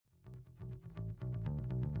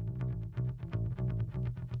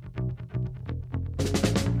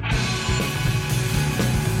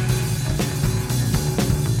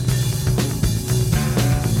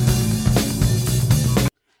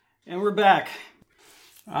And we're back.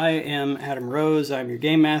 I am Adam Rose. I'm your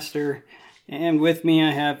game master. And with me I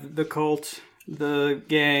have the cult, the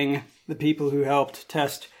gang, the people who helped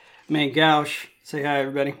test May Gauche. Say hi,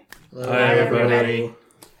 everybody. Hello. Hi, everybody.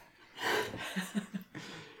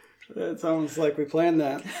 It's almost like we planned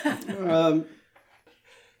that.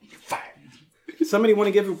 Somebody want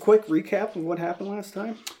to give a quick recap of what happened last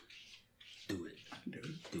time? Do it.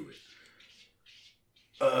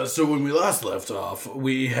 So when we last left off,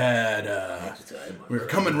 we had, we were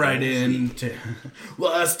coming right in to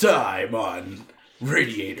last time on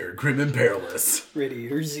Radiator, Grim and Perilous.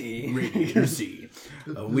 Radiator Z. Radiator Z.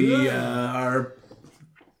 We are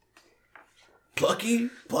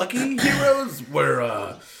plucky heroes.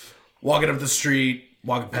 We're walking up the street,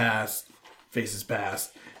 walking past, faces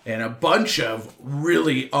past, and a bunch of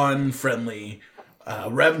really unfriendly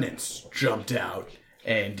revenants jumped out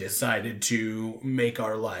and decided to make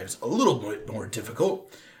our lives a little bit more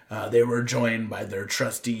difficult. They were joined by their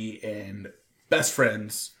trusty and best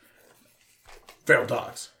friends, feral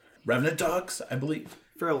dogs. Revenant dogs, I believe.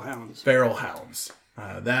 Feral hounds. Feral hounds.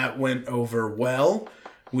 That went over well.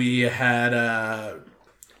 We had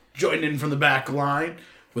joined in from the back line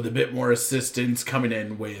with a bit more assistance, coming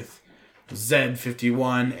in with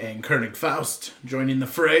Zed51 and Koenig Faust joining the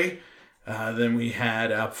fray. Then we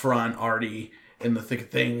had up front already in the thick of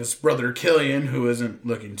things, Brother Killian, who isn't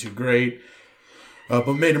looking too great,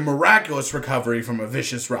 but made a miraculous recovery from a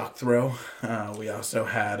vicious rock throw. We also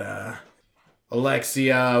had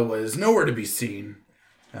Alexia was nowhere to be seen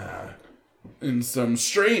in some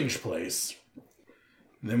strange place.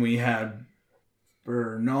 Then we had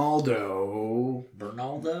Bernardo,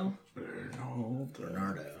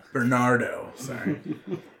 sorry.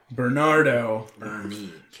 Bernardo.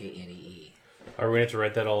 Bernie, Knee. Are we going to have to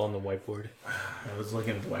write that all on the whiteboard? I was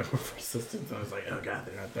looking at the whiteboard for assistance, and I was like, oh god,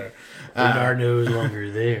 they're not there. Bernardo is longer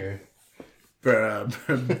there.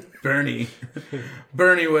 Bernie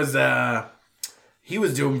was, he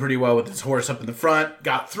was doing pretty well with his horse up in the front,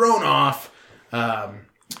 got thrown off, got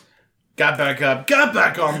back up, got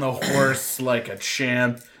back on the horse like a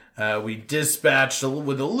champ. We dispatched,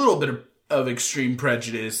 with a little bit of extreme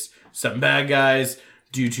prejudice, some bad guys,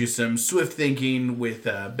 due to some swift thinking with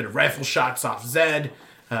a bit of rifle shots off Zed,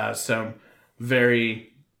 some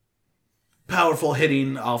very powerful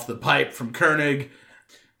hitting off the pipe from Koenig.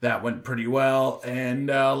 That went pretty well. And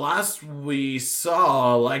last we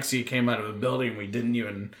saw, Alexia came out of a building we didn't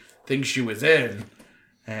even think she was in.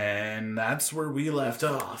 And that's where we left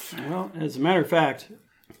off. Well, as a matter of fact,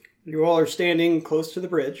 you all are standing close to the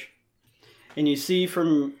bridge. And you see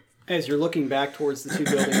as you're looking back towards the two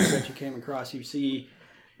buildings that you came across, you see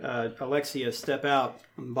Alexia step out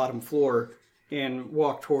on the bottom floor and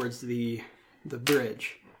walk towards the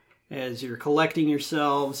bridge. As you're collecting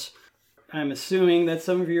yourselves, I'm assuming that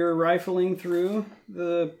some of you are rifling through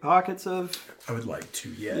the pockets of... I would like to,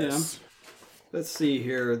 yes. Yeah. Let's see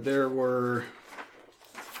here. There were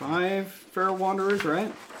 5 feral wanderers,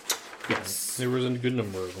 right? Yes. There was a good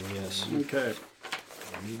number of them, yes. Okay.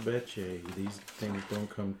 You betcha. These things don't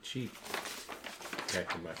come cheap.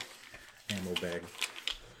 Back in my ammo bag.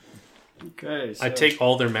 Okay, so... I take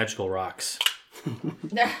all their magical rocks.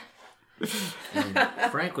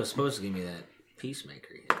 Frank was supposed to give me that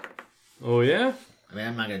peacemaker. Oh, yeah? I mean,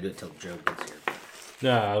 I'm not going to do it till Joe gets here.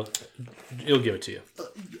 No, he'll give it to you.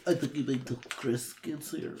 I think you wait till Chris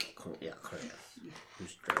gets here. Yeah, Chris.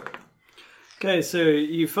 Who's driving? Okay, so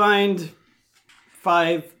you find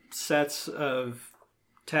 5 sets of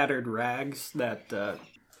tattered rags that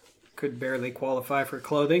could barely qualify for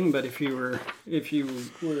clothing, but if you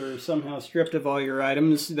were somehow stripped of all your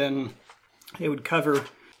items, then it would cover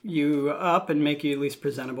you up and make you at least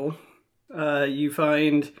presentable. You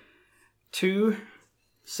find 2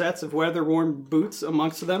 sets of weather-worn boots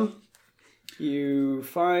amongst them. You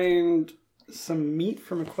find some meat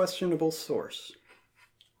from a questionable source.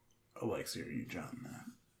 Alexia, are you jotting that?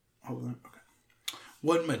 Hold on. Okay.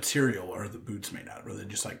 What material are the boots made out of? Are they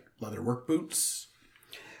just like leather work boots?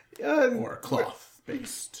 Or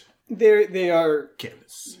cloth-based? They are...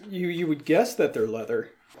 Canvas. You would guess that they're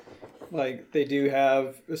leather. Like, they do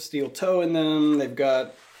have a steel toe in them. They've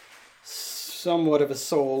got somewhat of a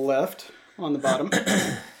sole left on the bottom.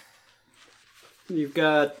 You've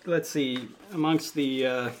got, let's see, amongst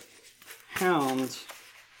the hounds,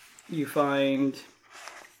 you find...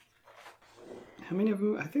 How many of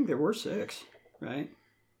them? I think there were 6, right?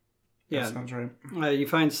 Yeah. That sounds right. You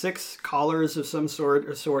find 6 collars of some sort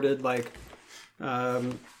assorted, like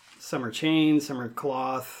some are chains, some are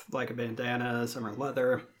cloth, like a bandana, some are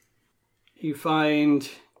leather. You find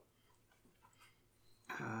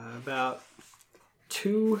about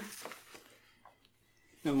 2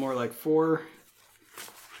 no more like 4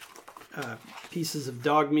 pieces of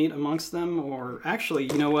dog meat amongst them, or actually,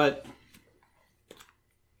 you know what?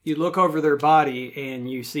 You look over their body and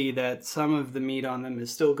you see that some of the meat on them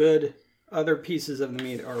is still good. Other pieces of the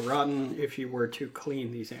meat are rotten if you were to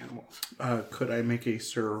clean these animals. Could I make a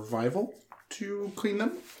survival to clean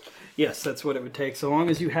them? Yes, that's what it would take. So long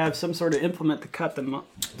as you have some sort of implement to cut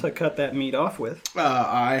that meat off with.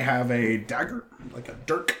 I have a dagger, like a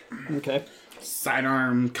dirk. Okay.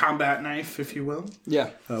 Sidearm combat knife, if you will. Yeah.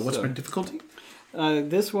 What's my difficulty?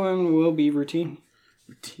 This one will be routine.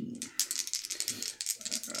 Routine.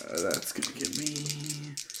 That's going to give me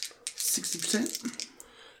 60%.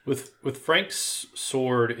 With Frank's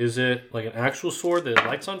sword, is it like an actual sword that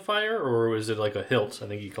lights on fire, or is it like a hilt? I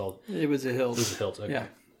think he called It was a hilt. it was a hilt. Okay. Yeah.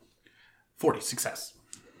 40, success.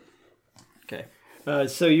 Okay.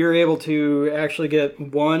 So you're able to actually get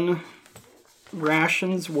 1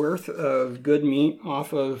 ration's worth of good meat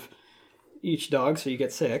off of each dog, so you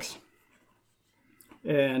get 6.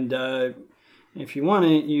 And if you want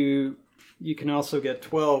it, you can also get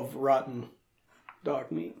 12 rotten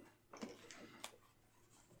dog meat.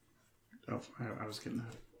 Oh, I was getting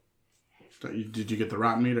that. So did you get the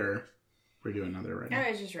rotten meat, or were you doing another right now?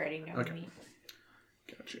 I was just writing down Okay. meat.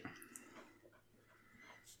 Gotcha.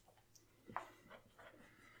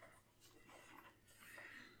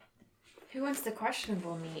 Who wants the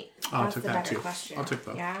questionable meat? I'll That's take the that better too. question. I'll take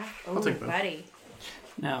both. Yeah? I'll Oh, take both. buddy.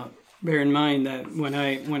 Now, bear in mind that when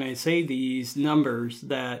I say these numbers,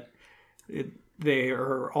 that they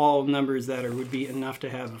are all numbers that would be enough to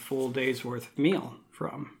have a full day's worth of meal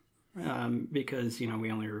from, because we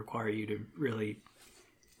only require you to really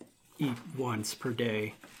eat once per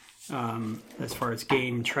day, as far as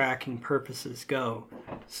game tracking purposes go.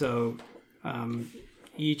 So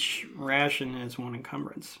each ration is 1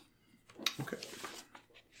 encumbrance. Okay.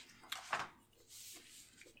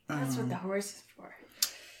 That's what the horse is for.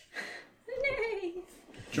 Nay.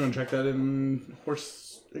 Do you want to check that in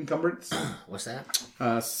horse encumbrance? What's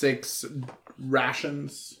that? 6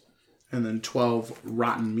 rations, and then 12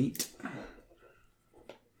 rotten meat.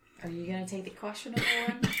 Are you going to take the questionable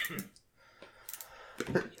one?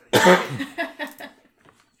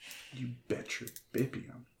 You bet your baby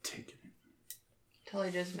I'm taking it.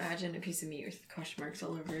 Totally just imagine a piece of meat with question marks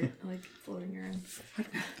all over it, like floating around.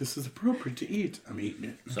 This is appropriate to eat. I'm eating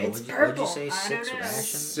it. So It's what'd purple. you say? I 6 don't know. rations?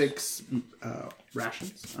 6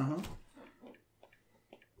 rations. Nay.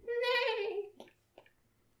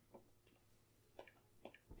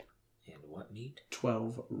 And what meat?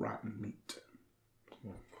 12 rotten meat.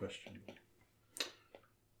 Oh, question.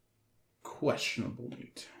 Questionable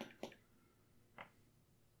meat.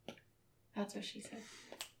 That's what she said.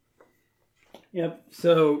 Yep.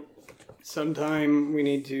 So sometime we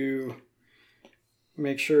need to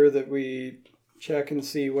make sure that we check and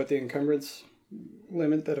see what the encumbrance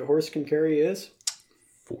limit that a horse can carry is.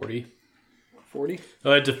 40. 40?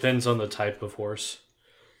 It depends on the type of horse.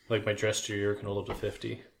 Like my dress terrier can hold up to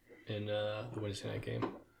 50 in the Wednesday night game.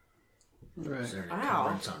 Right. Is there an Wow.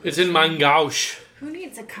 encumbrance on It's this? in Mangausch. Who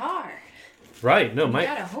needs a car? Right. No, You my.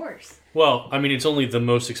 got a horse. Well, I mean, it's only the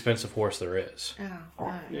most expensive horse there is. Oh,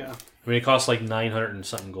 alright. Yeah. I mean, it costs like 900 and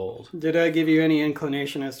something gold. Did I give you any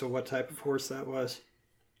inclination as to what type of horse that was?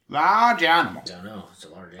 Large animal. Don't know. It's a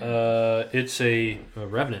large animal. It's a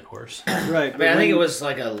revenant horse. Right. I mean, I think it was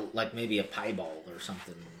like maybe a piebald or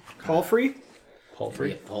something. Palfrey.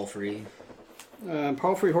 Palfrey. Palfrey.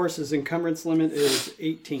 Palfrey horse's encumbrance limit is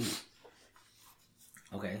 18.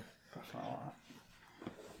 Okay.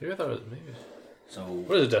 Maybe I thought it was maybe. So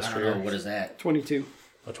What is a I don't destrier? know. What is that? 22.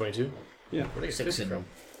 Oh, 22? Yeah. Where do you 6 get and from?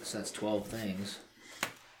 so that's 12 things.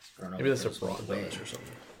 I don't know. Maybe that's a what those broad weigh. bonus or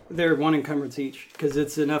something. They're 1 encumbrance each because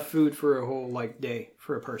it's enough food for a whole day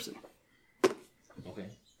for a person. Okay.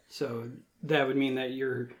 So that would mean that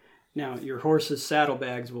your horse's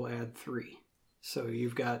saddlebags will add 3. So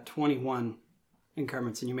you've got 21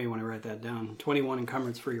 encumbrance, and you may want to write that down. 21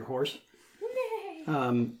 encumbrance for your horse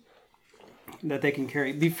that they can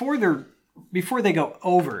carry before they go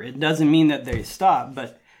over. It doesn't mean that they stop,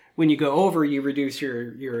 but when you go over, you reduce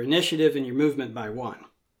your initiative and your movement by 1.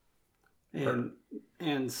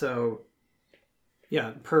 And so,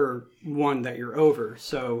 yeah, per 1 that you're over.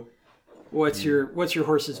 So, what's your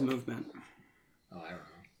horse's movement? Oh, I don't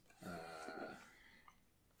know.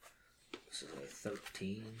 This is like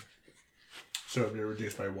 13. So it'd be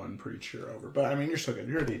reduced by 1 per each year over. But I mean, you're still good.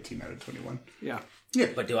 You're at 18 out of 21. Yeah.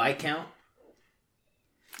 But do I count?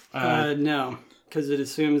 No, because it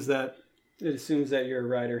assumes that you're a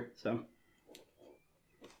rider. So.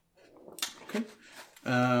 Okay.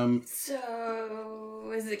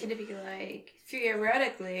 So, is it going to be like,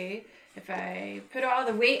 theoretically, if I put all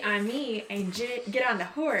the weight on me and get on the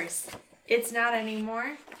horse, it's not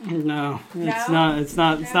anymore? No, it's No? not. It's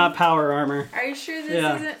not. It's not power armor. Are you sure this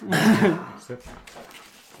Yeah. isn't?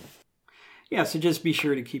 Yeah, so just be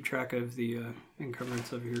sure to keep track of the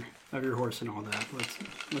encumbrance of your horse and all that.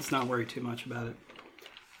 Let's not worry too much about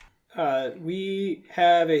it. We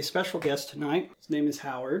have a special guest tonight. His name is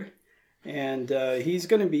Howard, and he's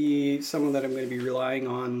going to be someone that I'm going to be relying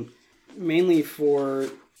on mainly for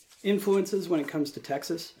influences when it comes to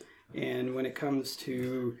Texas and when it comes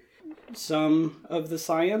to some of the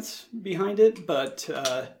science behind it. But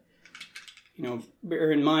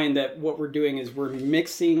bear in mind that what we're doing is we're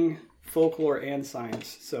mixing folklore and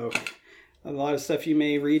science. So a lot of stuff you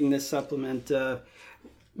may read in this supplement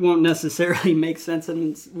won't necessarily make sense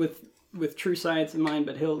with true science in mind,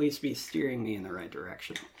 but he'll at least be steering me in the right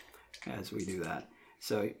direction as we do that.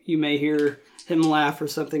 So you may hear him laugh or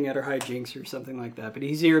something at our hijinks or something like that, but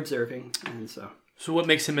he's here observing, and so. So what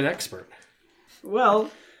makes him an expert? Well,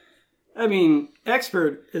 I mean,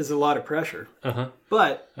 expert is a lot of pressure,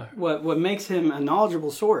 but what makes him a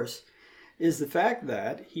knowledgeable source is the fact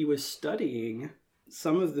that he was studying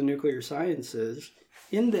some of the nuclear sciences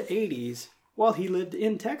in the 80s while he lived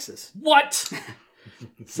in Texas. What?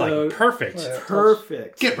 It's So- like perfect.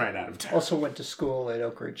 Perfect. Get right out of town. Also went to school at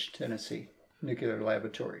Oak Ridge, Tennessee, nuclear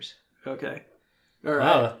laboratories. Okay. All right.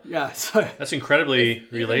 Wow. Yeah. So, That's incredibly You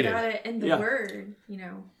related. got it in the Yeah. word,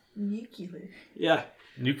 nuclear. yeah.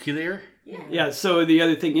 Nuclear? Yeah. So the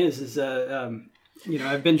other thing is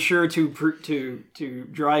I've been sure to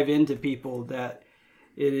drive into people that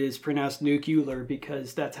it is pronounced nuclear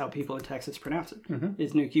because that's how people in Texas pronounce it.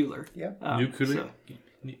 Is nuclear. Yeah. Nuclear? so-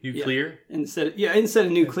 Nuclear? Instead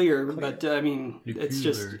of nuclear, but I mean, it's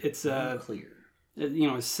just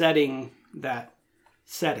setting that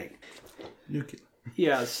setting. Nuclear.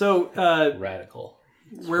 Yeah. So Radical.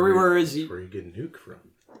 where we were is Where you get nuke from?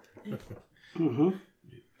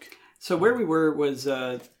 so where we were was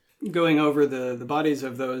going over the bodies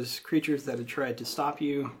of those creatures that had tried to stop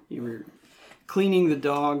you. You were cleaning the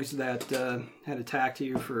dogs that had attacked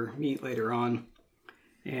you for meat later on,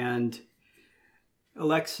 and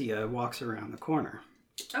Alexia walks around the corner.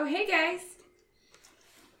 Oh, hey guys.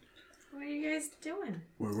 What are you guys doing?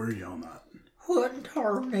 Where were y'all not? What in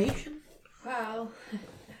tarnation? Well,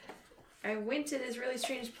 I went to this really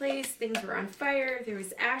strange place. Things were on fire. There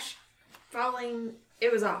was ash falling.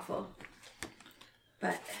 It was awful.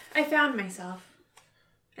 But I found myself.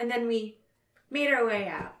 And then we made our way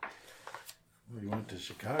out. Well, you went to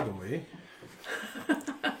Chicago, eh?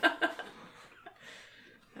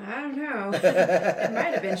 I don't know. It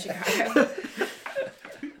might have been Chicago.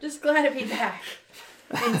 Just glad to be back.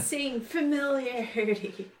 And seeing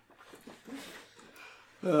familiarity.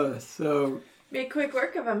 So Made quick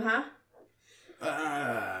work of them, huh?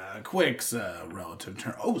 Quick's relative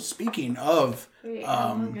term. Oh, speaking of Wait, how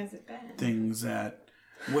long has it been? things that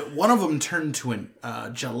one of them turned to a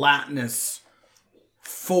gelatinous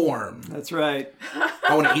form. that's right.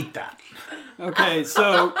 I want to eat that. Okay,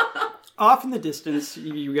 so off in the distance,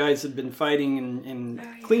 you guys have been fighting and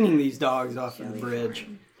cleaning these dogs off of the bridge.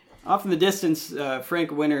 Off in the distance,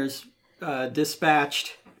 Frank Winters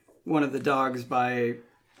dispatched one of the dogs by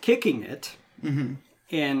kicking it.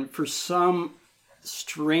 And for some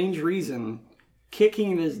strange reason,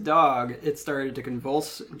 kicking this dog, it started to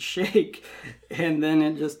convulse and shake. And then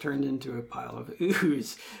it just turned into a pile of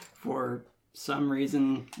ooze for some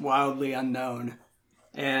reason wildly unknown.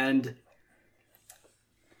 And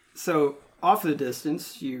so off in the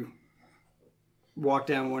distance, you walk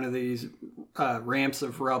down one of these ramps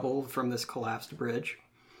of rubble from this collapsed bridge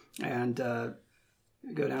and go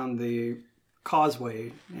down the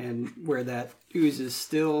causeway, and where that ooze is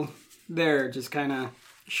still there, just kind of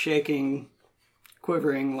shaking,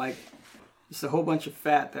 quivering, like just a whole bunch of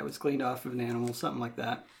fat that was cleaned off of an animal, something like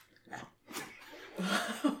that.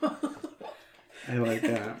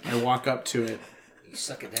 I walk up to it. You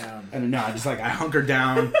suck it down. And no, I just I hunker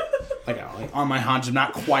down, like on my haunches. I'm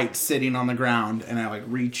not quite sitting on the ground, and I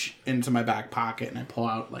reach into my back pocket and I pull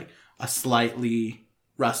out a slightly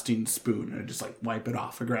rusting spoon, and I just wipe it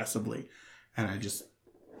off aggressively, and I just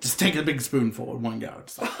take a big spoonful in one go.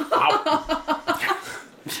 Just ow.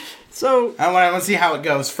 So I want to see how it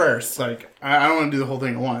goes first. I don't want to do the whole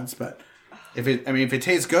thing at once, but if it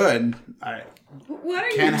tastes good, I What are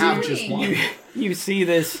can't you have doing? just one. you see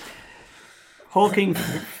this hulking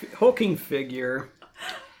figure,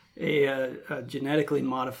 a genetically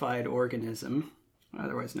modified organism,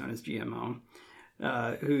 otherwise known as GMO,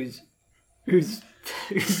 who's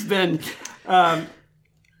been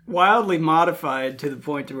wildly modified to the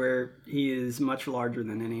point to where he is much larger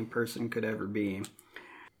than any person could ever be.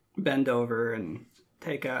 bend over and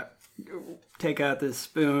take out this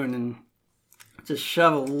spoon and just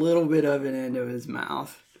shove a little bit of it into his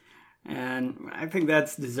mouth. And I think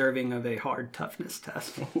that's deserving of a hard toughness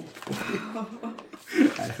test. I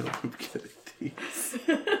hope I'm getting these.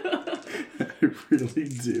 I really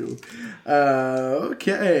do.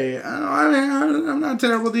 Okay. I'm not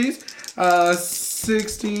terrible at these.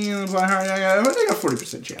 16. I got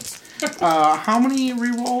 40% chance. How many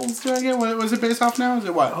rerolls do I get? What was it based off now? Is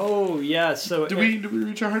it what? Oh, yeah. So Did we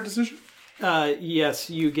reach our hard decision? Yes,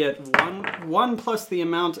 you get one plus the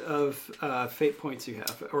amount of fate points you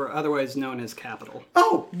have, or otherwise known as capital.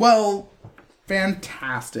 Oh, well,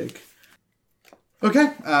 fantastic.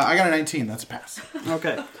 Okay, I got a 19. That's a pass.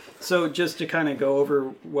 Okay, so just to kind of go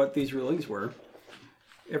over what these rulings were,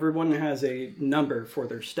 everyone has a number for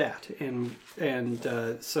their stat, and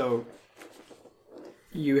so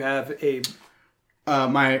you have a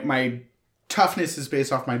my toughness is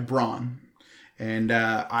based off my brawn, and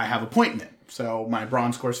I have a point in it. So my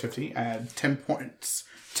brawn score is 50. I add 10 points,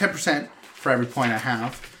 10% for every point I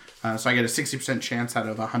have. So I get a 60% chance out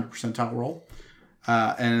of a 100 percentile roll.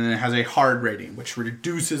 And then it has a hard rating, which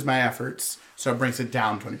reduces my efforts, so it brings it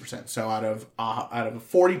down 20%. So out of a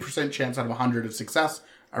 40% chance out of 100 of success,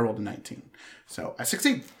 I rolled a 19. So I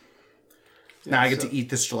succeed. Yeah, now I get to eat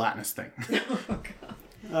this gelatinous thing. Oh,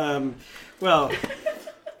 God. Well,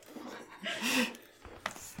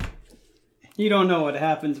 you don't know what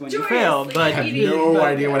happens when you fail, but I have no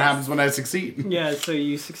idea what happens when I succeed. Yeah, so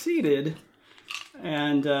you succeeded,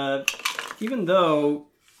 and even though,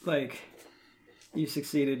 you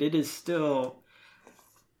succeeded, it is still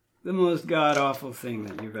the most god-awful thing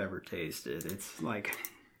that you've ever tasted. It's like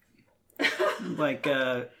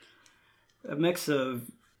a mix of...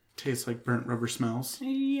 Tastes like burnt rubber smells.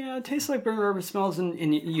 Yeah, it tastes like burnt rubber smells,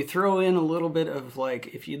 and you throw in a little bit of,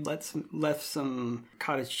 if you'd left some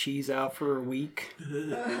cottage cheese out for a week.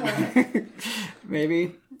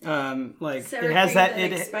 Maybe. It has that...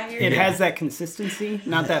 It has that consistency.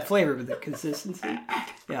 Not that flavor, but the consistency.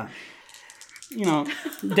 Yeah.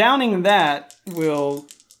 Downing that will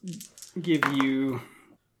give you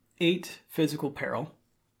 8 physical peril.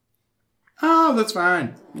 Oh, that's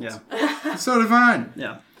fine. Yeah. It's totally fine.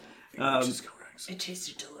 Yeah. It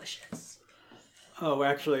tasted delicious. Oh,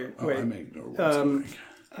 actually, wait. I make no rules.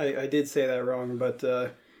 I did say that wrong, but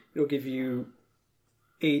it'll give you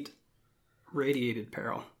 8 radiated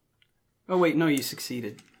peril. Oh, wait, no, you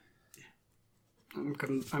succeeded. I'm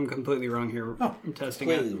completely wrong here. Oh, I'm testing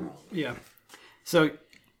it. Yeah. So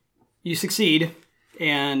you succeed,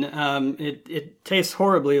 and it tastes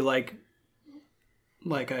horribly like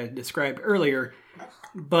I described earlier,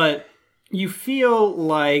 but you feel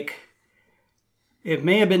like it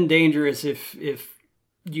may have been dangerous if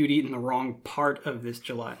you'd eaten the wrong part of this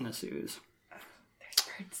gelatinous ooze. There's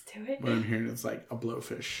parts to it. What I'm hearing is like a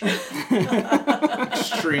blowfish.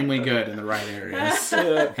 Extremely good in the right areas.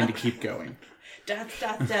 And to keep going. Death.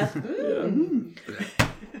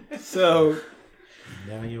 So...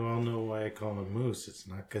 Now you all know why I call him a moose. It's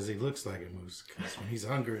not because he looks like a moose. Because when he's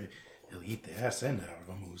hungry, he'll eat the ass end out of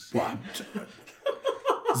a moose. What?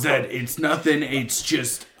 Zed, it's nothing. It's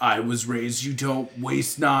just I was raised. You don't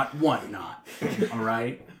waste not, want not. All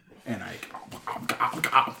right? And I...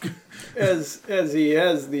 As he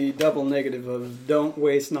has the double negative of don't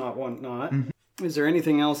waste not, want not. Mm-hmm. Is there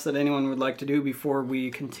anything else that anyone would like to do before we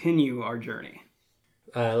continue our journey?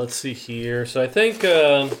 Let's see here. So I think...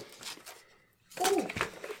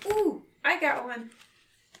 Ooh, I got one.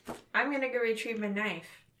 I'm going to go retrieve my knife.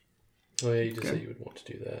 Oh, yeah, you just said you would want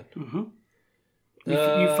to do that. Mm-hmm.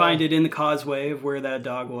 You find it in the causeway of where that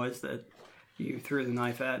dog was that you threw the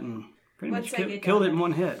knife at and pretty much killed it in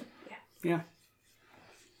one hit. Yeah.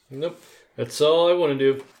 Nope. That's all I want to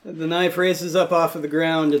do. The knife races up off of the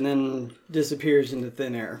ground and then disappears into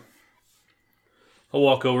thin air. I'll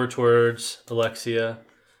walk over towards Alexia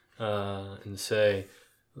and say,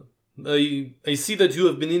 I see that you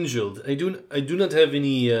have been injured. I do not have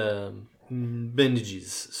any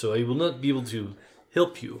bandages, so I will not be able to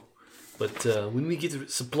help you. But when we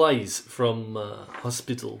get supplies from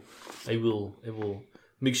hospital, I will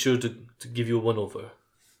make sure to give you a one-over.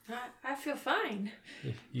 I feel fine.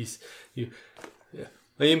 Yes, yeah.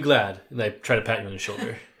 I am glad, and I try to pat you on the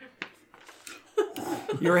shoulder.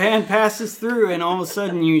 Your hand passes through, and all of a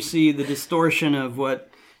sudden you see the distortion of what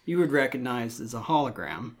you would recognize as a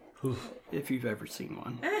hologram, if you've ever seen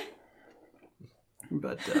one.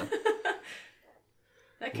 But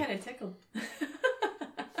that kind of tickled.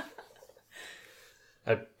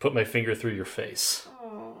 I put my finger through your face.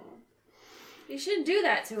 Oh, you shouldn't do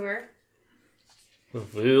that to her.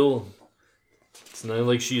 Well, it's not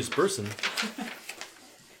like she is a person.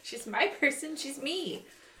 She's my person. She's me.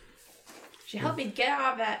 She helped me get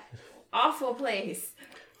out of that awful place.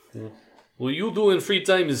 What you do in free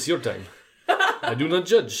time is your time. I do not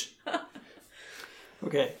judge.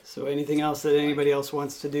 Okay, so anything else that anybody else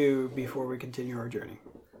wants to do before we continue our journey?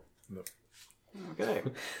 No. Okay.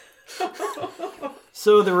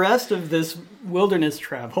 So the rest of this wilderness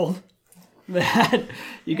travel that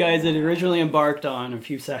you guys had originally embarked on a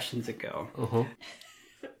few sessions ago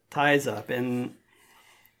ties up, and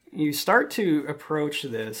you start to approach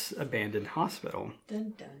this abandoned hospital.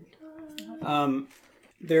 Dun, dun, dun.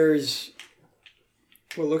 There's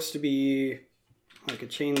what looks to be like a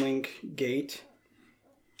chain link gate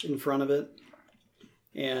in front of it,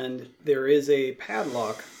 and there is a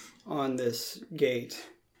padlock on this gate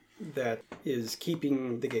that is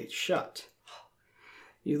keeping the gate shut.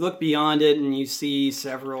 You look beyond it and you see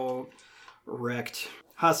several wrecked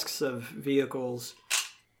husks of vehicles.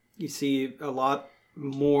 You see a lot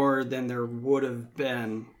more than there would have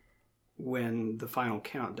been when the final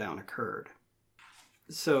countdown occurred.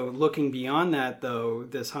 So looking beyond that, though,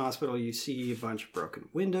 this hospital, you see a bunch of broken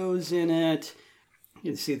windows in it.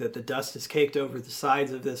 You see that the dust is caked over the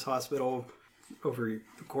sides of this hospital over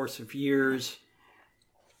the course of years.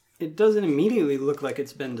 It doesn't immediately look like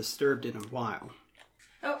it's been disturbed in a while.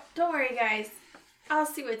 Oh, don't worry, guys. I'll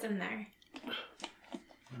see what's in there.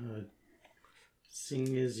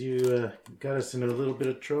 Seeing as you got us in a little bit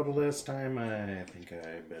of trouble last time, I think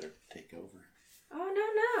I better take over.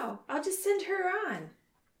 Oh, no. I'll just send her on.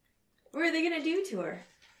 What are they going to do to her?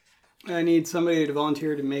 I need somebody to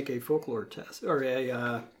volunteer to make a folklore test. Or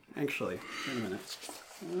actually, wait a minute.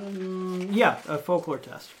 A folklore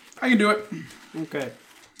test. I can do it. Okay.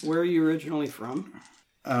 Where are you originally from?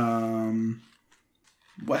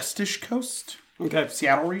 Westish coast, Okay.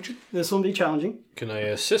 Seattle region. This will be challenging. Can I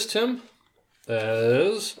assist him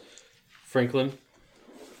as Franklin?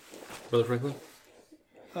 Brother Franklin?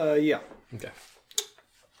 Yeah. Okay.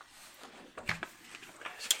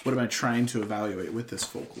 What am I trying to evaluate with this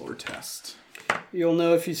folklore test? You'll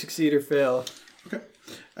know if you succeed or fail. Okay.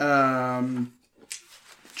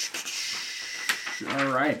 All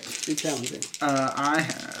right. Be challenging. I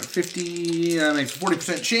have 50. That makes a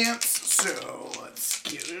 40% chance. So let's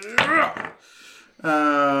get it up.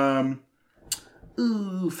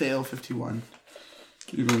 Fail 51.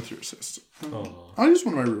 You're going through assist. I'll use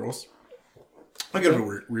one of my rerolls. I'll give it a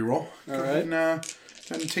reroll. All right.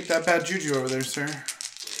 And take that bad juju over there, sir.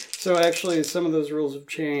 So actually, some of those rules have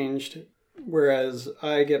changed, whereas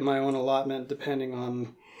I get my own allotment depending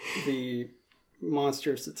on the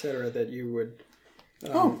monsters, etc., that you would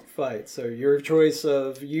fight. So your choice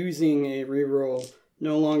of using a reroll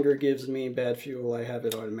no longer gives me bad fuel. I have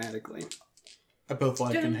it automatically. I both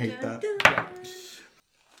like and hate that. Yeah.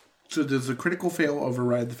 So does a critical fail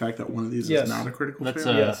override the fact that one of these Yes. is not a critical That's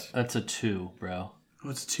fail? that's a 2, bro. Oh,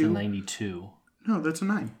 it's a It's a 2? 92. No, that's a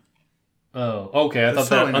 9. Oh, okay. I That's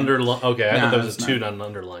thought that so underline. Okay, I Nah, thought that was a that's 2, not- not an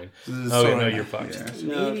underline. This is Okay, so no, annoying. you're fucked. Yeah.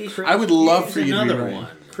 No, Maybe I would love for you to be another right. one.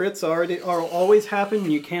 crits always happen.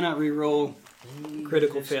 You cannot reroll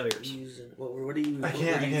critical failures. What are you? I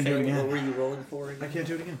can't do it again. What were you rolling for I again? can't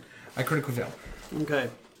do it again. I critical fail. Okay.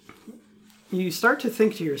 You start to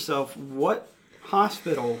think to yourself, what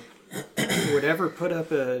hospital would ever put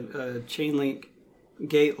up a chain link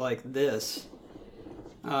gate like this,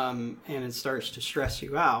 and it starts to stress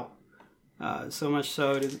you out, so much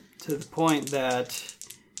so to the point that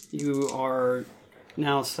you are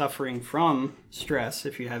now suffering from stress,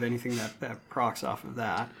 if you have anything that procs off of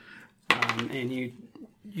that, and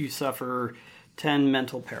you suffer 10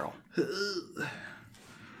 mental peril.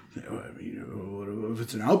 I mean, what if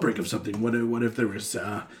it's an outbreak of something? What if there was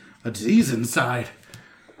a disease inside?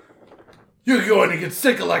 You're going to get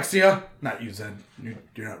sick, Alexia. Not you, Zed.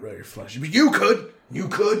 You're not really your flesh. But you could. You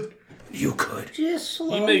could. You could. Just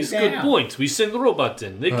slow He makes down. good points. We send the robot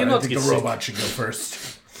in. They I cannot think get the sick. robot should go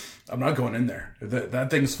first. I'm not going in there. If that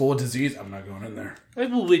thing's full of disease, I'm not going in there. I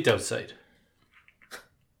will wait outside.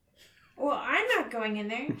 Well, I'm not going in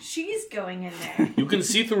there. She's going in there. You can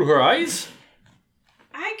see through her eyes?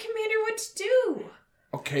 I command her what to do.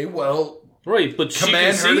 Okay, well, Right, but she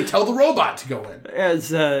command can her see. to tell the robot to go in. As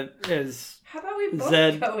How about we both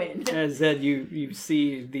Zed, go in? as Zed, you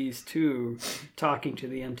see these two talking to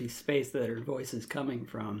the empty space that her voice is coming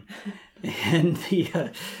from, and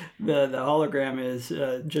the hologram is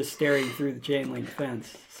just staring through the chain link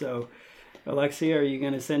fence. So, Alexia, are you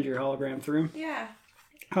going to send your hologram through? Yeah.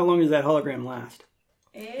 How long does that hologram last?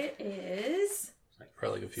 It is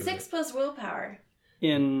Probably like a few 6 plus willpower.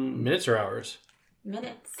 In minutes or hours.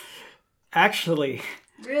 Minutes. actually,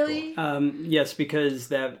 Really? Yes, because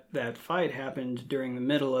that fight happened during the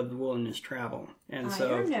middle of the wilderness travel, and I so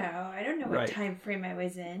don't know. I don't know what Right. time frame I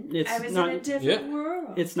was in. It's I was not- in a different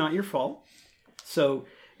world. it's not your fault. So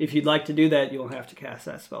if you'd like to do that, you'll have to cast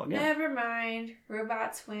that spell again. Never mind.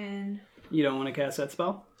 Robots win. You don't want to cast that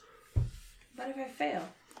spell? What if I fail?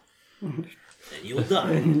 And you'll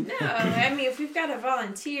die. No, I mean, if we've got a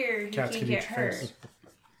volunteer, he Cats can can get eat your hurt. face.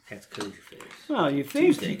 Cats could eat your face. Well, you think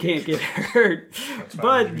Tuesday. you can't get hurt,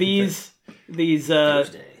 but these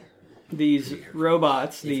Thursday. these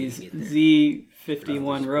robots, If you these can get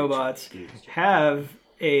Z51 robots, have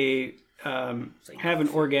a have an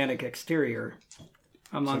organic exterior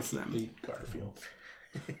amongst them. Eat Garfield.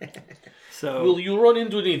 So Will you run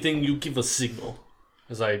into anything? You give a signal.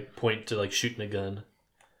 As I point to like shooting a gun.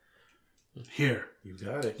 Here, You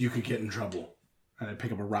got it. you could get in trouble. And I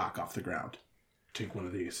pick up a rock off the ground. Take one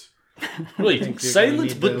of these. Wait, You're gonna silent need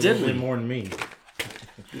that a but little bit deadly. more than me.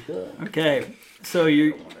 okay, so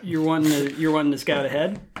you're wanting to scout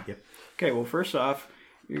ahead. Yep. Okay, well first off,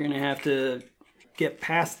 you're gonna have to get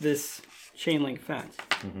past this chain link fence.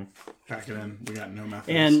 Pack it in. We got no methods.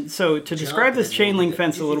 And so to describe this and chain we'll link get-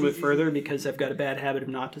 fence a little bit further, because I've got a bad habit of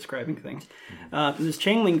not describing things, this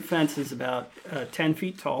chain link fence is about 10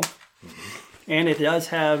 feet tall, and it does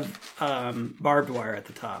have barbed wire at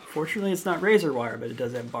the top. Fortunately, it's not razor wire, but it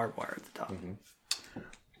does have barbed wire at the top.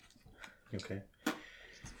 Okay.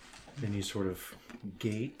 Any sort of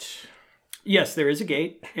gate Yes, there is a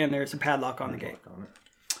gate, and there's a padlock on the gate, on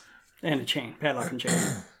it? and a chain, padlock and chain.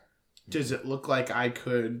 Does it look like I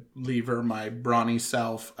could lever my brawny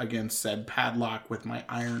self against said padlock with my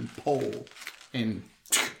iron pole and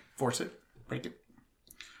force it, break it?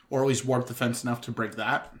 Or at least warp the fence enough to break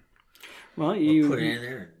that? Well, Put it you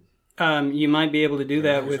in there. you might be able to do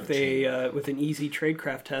that There's with no a with an easy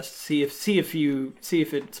tradecraft test. See if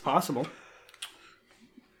it's possible.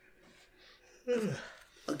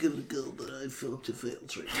 I'll give it a go, but I feel to fail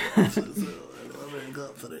trade. So I'm not very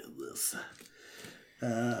confident in this.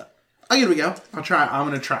 I'll give it a go. I'll try. I'm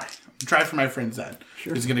going to try. Try for my friend Zed.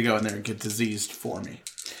 Sure. Who's going to go in there and get diseased for me.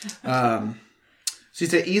 So you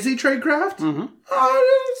say easy tradecraft? Mm-hmm.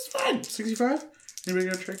 Oh, it's fine. 65? Anybody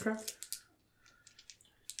go tradecraft?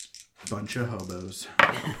 Bunch of hobos.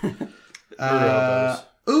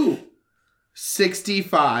 Ooh.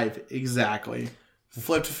 65. Exactly.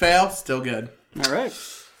 Flip to fail. Still good. All right.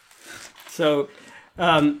 So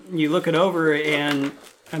you look it over, and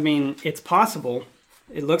I mean, it's possible.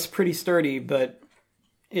 It looks pretty sturdy, but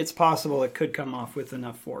it's possible it could come off with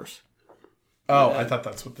enough force. Oh, I thought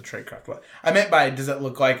that's what the tradecraft was. I meant by does it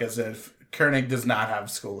look like as if Koenig does not have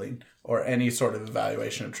schooling or any sort of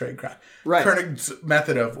evaluation of tradecraft. Right. Koenig's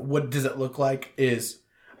method of what does it look like is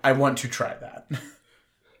I want to try that.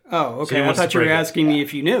 Oh, he okay. I wants to thought you were break it. asking me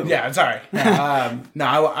if you knew. Yeah, sorry. No,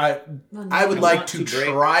 I would like to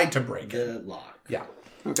try to break it. The lock. Yeah.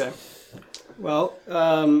 Okay. Well,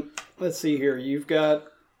 let's see here. You've got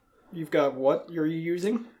what you're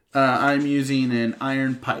using? I'm using an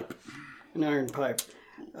iron pipe. An iron pipe.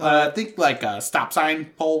 I think like a stop sign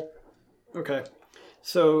pole. Okay.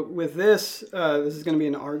 So with this, this is going to be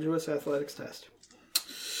an arduous athletics test.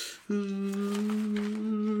 Hold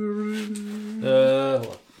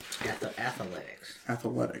on. Athletics.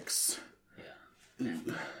 Athletics. Yeah.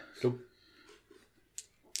 Go.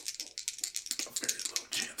 Very little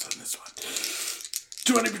chance on this one.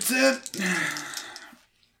 20%.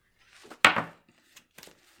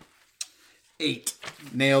 8.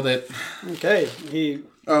 Nailed it. Okay. He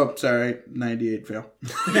Oh, sorry. 98 fail.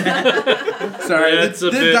 Sorry. That's a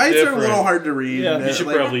the bit dice are a different. little hard to read. Yeah. You should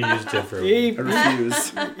Like, probably use different. he I refuse.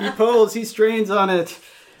 he pulls. He strains on it.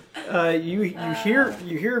 You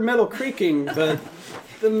hear metal creaking, but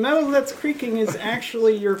the metal that's creaking is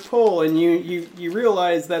actually your pole, and you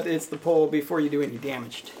realize that it's the pole before you do any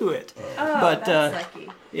damage to it. Oh, But, that's lucky.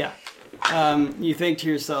 Yeah. You think to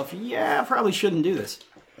yourself, yeah, I probably shouldn't do this.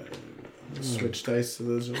 Switch dice so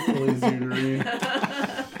those are a little easier to read.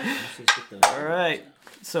 All right.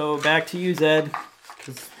 So back to you, Zed.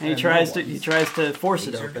 And he tries to force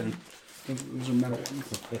it open. Those are metal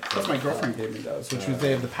ones. That's my girlfriend gave me those, which was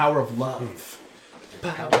they have the power of love.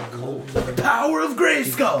 The power of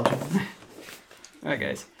Grayskull. All right,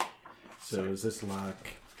 guys. So is this lock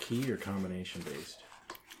key or combination based?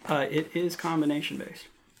 It is combination based.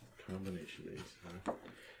 Combination based, huh?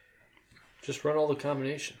 Just run all the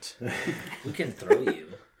combinations. We can throw you.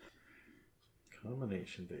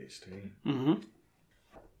 Combination based, eh? Mm-hmm.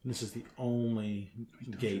 This is the only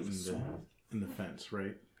gate in the fence,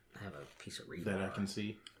 right? I have a piece of rebar. That I can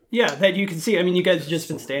see. Yeah, that you can see. I mean, you guys have just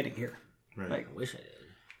been standing here. Right. Like- I wish I did.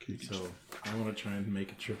 So I want to try and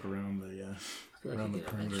make a trip around feel like around you the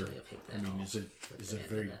could perimeter. eventually pick that I mean, off is it at the end of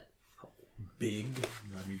very that. big?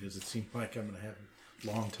 I mean, does it seem like I'm going to have a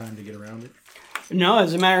long time to get around it? No,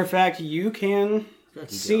 as a matter of fact, you can I feel like you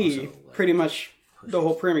could see also, like, pretty much the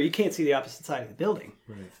whole perimeter. You can't see the opposite side of the building,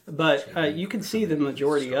 Right. but you can see the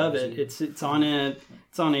majority of it. It's on a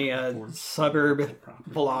suburb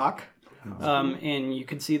block, and you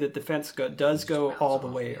can see that the fence does go all the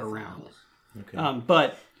way around. Okay.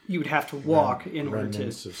 But you would have to walk in order to.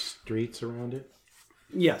 Remnants of streets around it?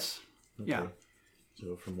 Yes. Okay. Yeah.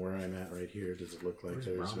 So from where I'm at right here, does it look like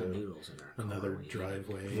there's ramen noodles in our car another when you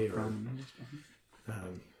driveway or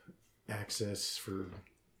access for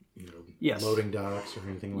Yes. loading docks or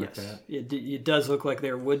anything like Yes. that? It does look like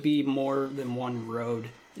there would be more than one road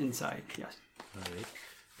inside. Yes. All right.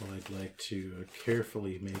 Well, I'd like to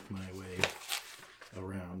carefully make my way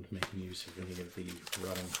around, making use of any of the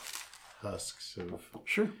rotting husks of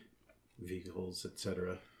Sure. vehicles,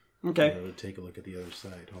 etc. Okay. To take a look at the other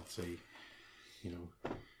side. I'll say,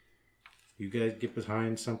 you guys get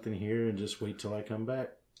behind something here and just wait till I come back.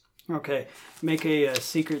 Okay. Make a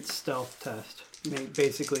secret stealth test.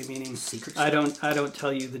 Basically meaning I don't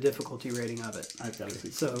tell you the difficulty rating of it. I've got a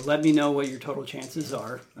secret. So let me know what your total chances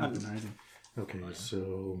are. Okay,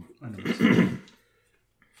 so On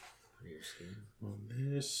your skin. on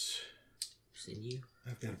this, Sinew.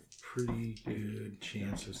 I've got a pretty good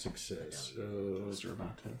chance of success.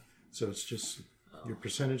 So it's just your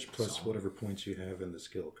percentage plus whatever points you have in the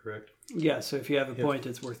skill, correct? Yeah, so if you have a point,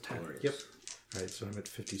 it's worth 10. Yep. All right, so I'm at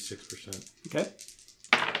 56%. Okay.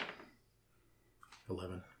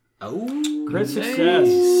 11. Oh, Crit success.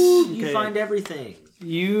 you Okay. find everything.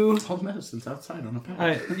 You Hold medicines outside on a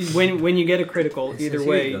pad. when you get a critical, It either says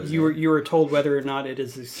way, here it goes you are told whether or not it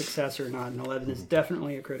is a success or not. And 11 is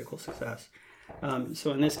definitely a critical success.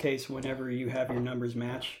 So in this case, whenever you have your numbers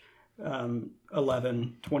match,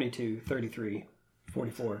 11, 22, 33,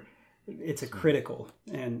 44, it's a critical.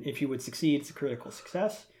 And if you would succeed, it's a critical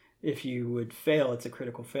success. If you would fail, it's a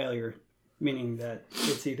critical failure, meaning that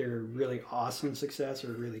it's either a really awesome success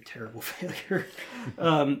or a really terrible failure.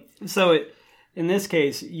 In this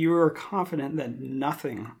case, you are confident that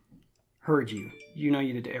nothing heard you. You know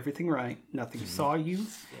you did everything right. Nothing saw you.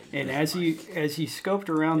 And as you scoped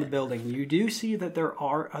around the building, you do see that there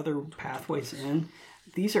are other pathways in.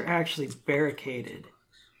 These are actually barricaded.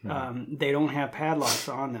 They don't have padlocks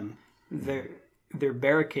on them. They're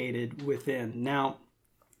barricaded within. Now,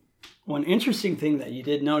 one interesting thing that you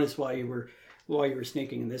did notice while you were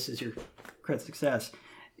sneaking, and this is your crit success,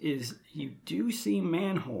 is you do see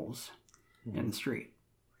manholes in the street.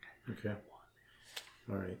 Okay.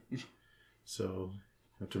 All right. So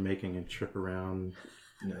after making a trip around,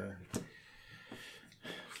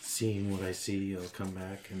 seeing what I see, I'll come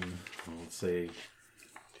back and I'll say,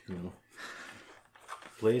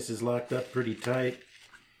 place is locked up pretty tight,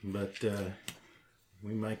 but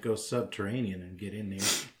we might go subterranean and get in there.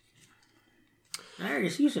 You're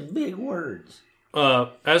just using big words.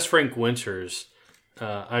 As Frank Winters,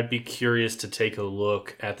 I'd be curious to take a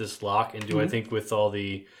look at this lock, and do I think with all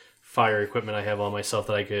the fire equipment I have on myself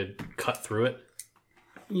that I could cut through it?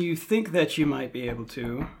 You think that you might be able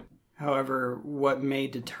to. However, what may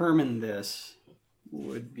determine this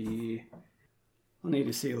would be... I'll need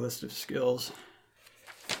to see a list of skills.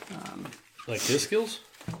 Like his skills?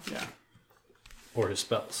 Yeah. Or his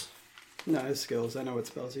spells? No, his skills. I know what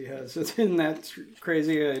spells he has. Isn't that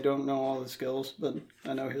crazy? I don't know all the skills, but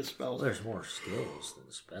I know his spells. Well, there's more skills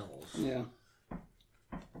than spells. Yeah.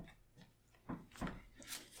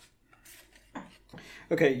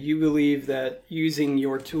 Okay, you believe that using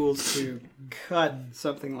your tools to cut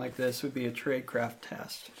something like this would be a tradecraft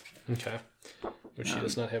test. Okay. Which he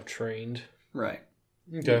does not have trained. Right.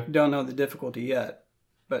 Okay. Don't know the difficulty yet,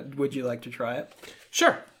 but would you like to try it?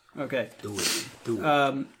 Sure. Okay. Do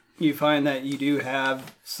it. You find that you do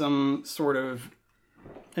have some sort of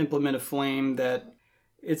implement of flame that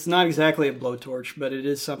it's not exactly a blowtorch, but it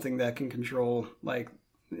is something that can control, like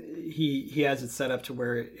he has it set up to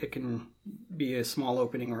where it can be a small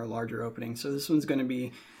opening or a larger opening. So this one's going to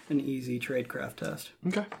be an easy tradecraft test.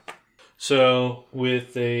 Okay. So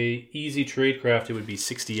with a easy tradecraft, it would be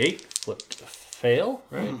 68. Flipped to fail,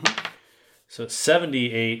 right? Mm-hmm. So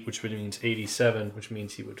 78, which means 87, which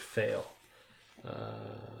means he would fail.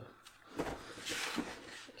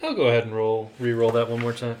 I'll go ahead and re-roll that one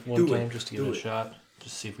more time, just to give it a shot,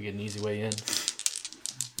 just to see if we get an easy way in.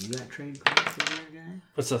 You got trade cards there, guy?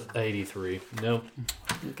 What's a 83? No.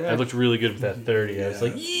 Okay. I looked really good with that 30. I was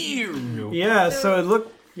like, yeah. Yeah, so it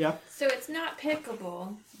looked, yeah. So it's not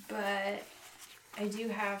pickable, but I do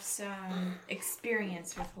have some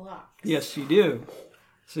experience with locks. Yes, you do.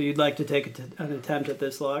 So you'd like to take an attempt at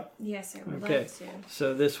this lock? Yes, I would Okay. like to.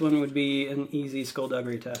 So this one would be an easy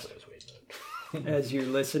skullduggery test. As you're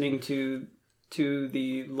listening to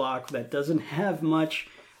the lock that doesn't have much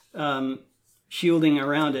shielding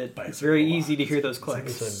around it, it's very easy to hear those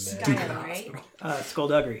clicks. Style, right?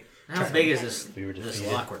 Skullduggery. How big is this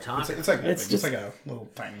lock we're talking? It's like It's it's like a little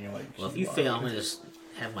tiny like. Well, if you fail, I'm gonna just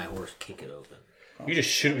have my horse kick it open. You just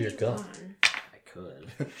shoot it with your gun. I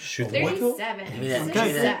could. Shoot it. 37. Give me that, Okay. give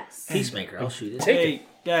me that peacemaker. I'll shoot it. Hey,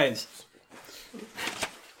 guys.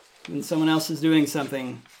 When someone else is doing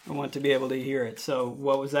something, I want to be able to hear it. So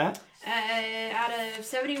what was that? Out of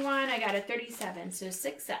 71, I got a 37, so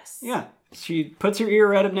success. Yeah. She puts her ear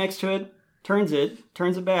right up next to it, turns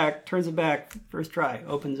it back, first try,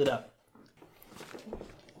 opens it up.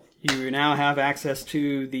 You now have access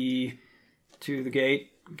to the gate.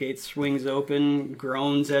 Gate swings open,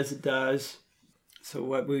 groans as it does. So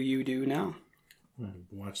what will you do now?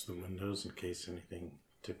 Watch the windows in case anything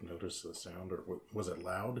took notice of the sound, or was it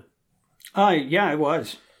loud? Yeah, it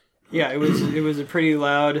was. Yeah, it was a pretty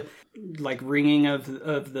loud, like ringing of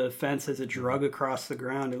the fence as it drug across the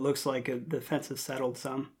ground. It looks like the fence has settled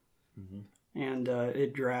some, and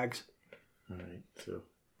it drags. All right, so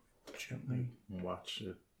gently watch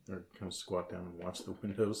it, or kind of squat down and watch the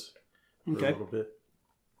windows for Okay. a little bit.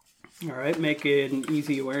 All right, make an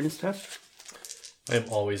easy awareness test. I am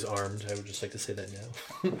always armed. I would just like to say that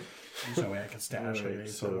now. There's no way I can stash All right, it.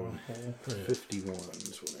 so 51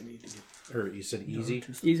 is what I need to get. Or you said easy?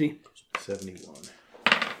 Easy. 71.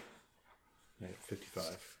 Right,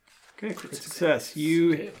 55. Okay, quick success.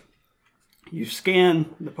 You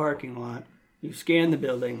scan the parking lot, you scan the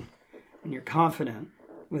building, and you're confident,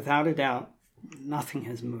 without a doubt, nothing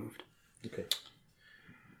has moved. Okay.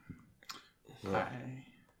 Well,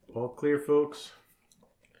 all clear, folks.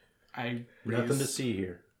 I Nothing to raise see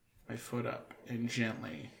here. my foot up and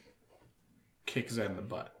gently kick Zen in the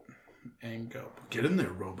butt and go, "Get in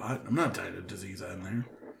there, robot. I'm not tired of disease in there.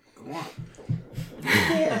 Go on."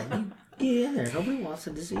 Yeah, get in there. Nobody wants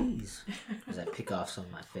a disease. As I pick off some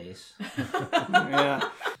of my face. Yeah.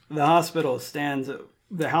 The hospital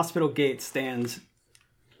gate stands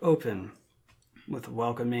open with a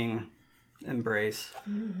welcoming embrace.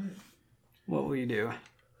 What will you do?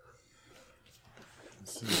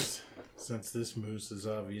 Since this moose is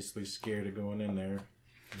obviously scared of going in there,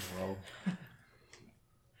 well,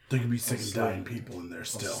 There could be 6 dying people in there I'll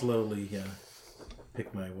still. slowly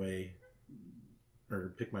pick my way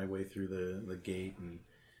through the gate and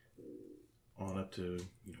on up to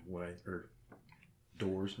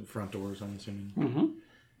front doors. I'm assuming. Mm-hmm.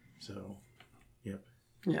 So, yep,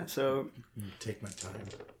 Yeah, so, take my time.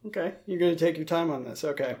 okay, you're going to take your time on this.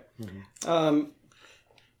 Okay.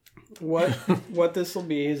 What this will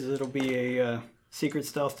be is it'll be a secret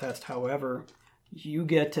stealth test. However, you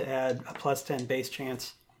get to add a plus 10 base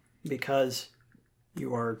chance because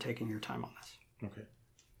you are taking your time on this. Okay.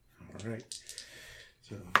 All right.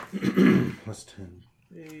 So plus 10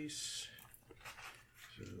 base.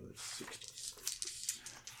 So that's 66.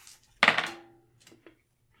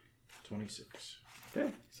 26. Okay,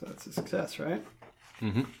 so that's a success, right?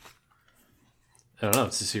 I don't know.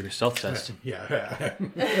 It's a secret stealth test. Yeah.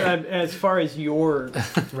 As far as your,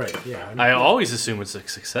 Right. Yeah. I always assume it's a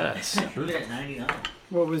success. Shoot it at 99.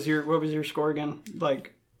 what was your score again?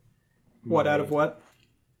 Like, what out of what?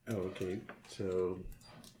 Oh, okay. So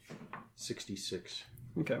 66.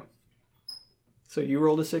 Okay. So you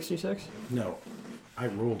rolled a 66? No, I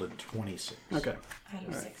rolled a 26. Okay. Out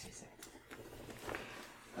of 66.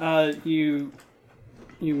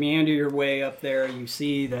 You meander your way up there. You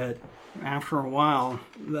see that after a while,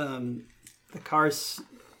 the cars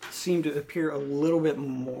seem to appear a little bit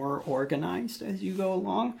more organized as you go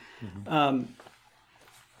along,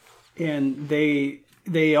 and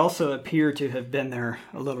they also appear to have been there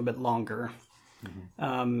a little bit longer.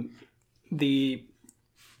 The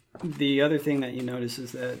other thing that you notice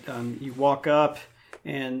is that you walk up,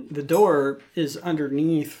 and the door is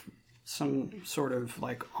underneath some sort of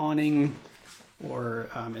like awning, or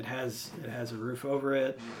it has a roof over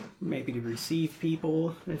it, maybe to receive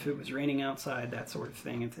people if it was raining outside, that sort of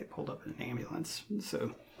thing, if they pulled up an ambulance.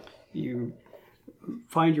 So you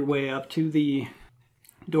find your way up to the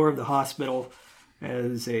door of the hospital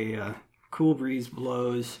as a cool breeze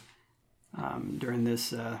blows during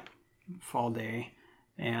this fall day,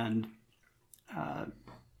 and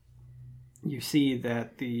you see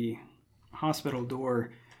that the hospital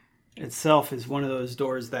door itself is one of those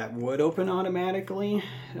doors that would open automatically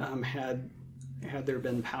had there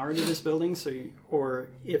been power to this building. Or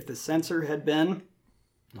if the sensor had been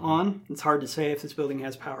on. It's hard to say if this building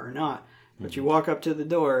has power or not. But you walk up to the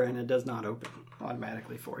door and it does not open.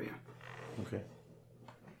 automatically for you. Okay.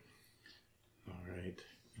 All right.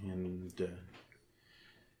 And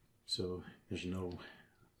so there's no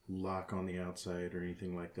lock on the outside or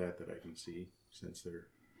anything like that I can see since they're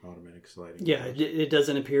automatic sliding. Yeah, it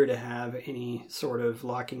doesn't appear to have any sort of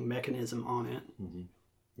locking mechanism on it.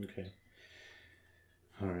 Mm-hmm. Okay.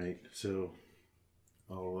 All right. So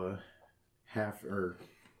I'll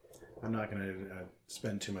I'm not going to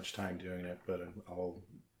spend too much time doing it, but I'll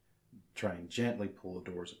try and gently pull the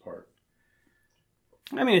doors apart.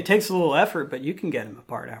 I mean, it takes a little effort, but you can get them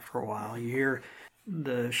apart after a while. You hear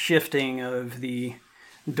the shifting of the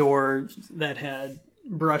doors that had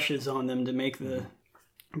brushes on them to make the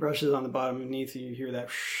brushes on the bottom beneath you. You hear that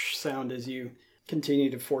sound as you continue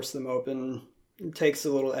to force them open. It takes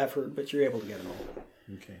a little effort, but you're able to get them open.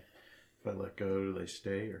 Okay. If I let go, do they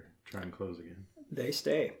stay or try and close again? They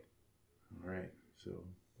stay. All right. So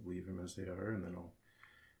leave them as they are, and then I'll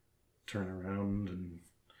turn around and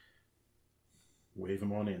wave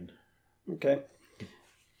them on in. Okay.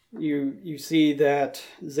 You see that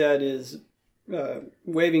Zed is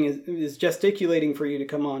waving, is gesticulating for you to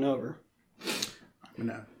come on over. I'm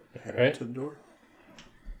gonna head Right. to the door.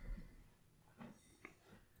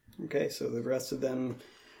 Okay, so the rest of them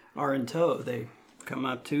are in tow. They come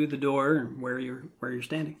up to the door where you're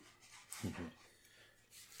standing. Okay.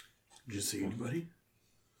 Did you see anybody?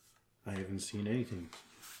 I haven't seen anything.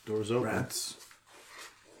 Doors open. Rats.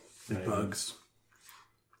 And bugs.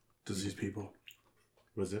 Diseased people.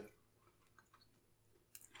 Was it?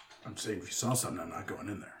 I'm saying if you saw something, I'm not going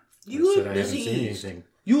in there. You I said look I haven't seen diseased. anything.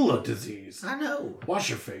 You look diseased. I know. Wash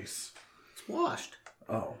your face. It's washed.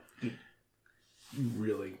 Oh. You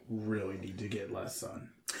really, really need to get less sun.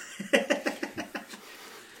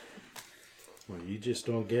 Well, you just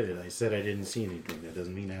don't get it. I said I didn't see anything. That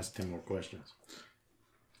doesn't mean ask 10 more questions.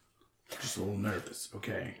 Just a little nervous,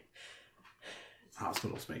 okay?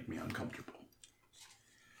 Hospitals make me uncomfortable.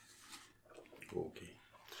 Okay.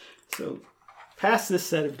 So, past this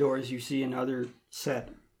set of doors, you see another set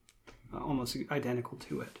almost identical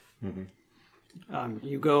to it. Mm-hmm.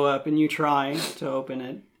 You go up and you try to open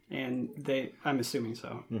it, and I'm assuming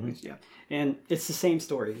so. Yeah. And it's the same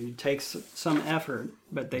story. It takes some effort,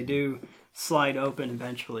 but they do slide open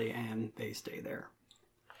eventually, and they stay there.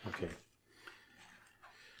 Okay.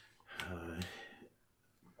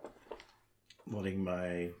 Letting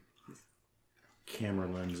my camera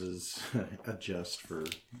lenses adjust for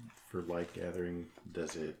light gathering.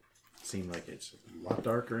 Does it seem like it's a lot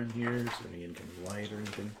darker in here? Is there any incoming light or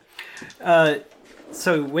anything?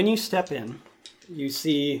 So when you step in, you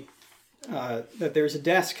see that there's a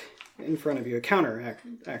desk in front of you, a counter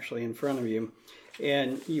actually in front of you,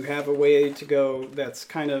 and you have a way to go that's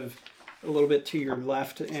kind of a little bit to your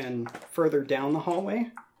left and further down the hallway,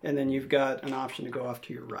 and then you've got an option to go off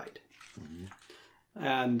to your right. Mm-hmm.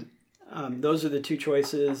 And those are the two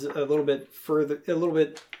choices. A little bit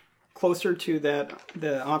closer to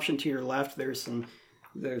the option to your left, there's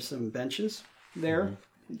some benches there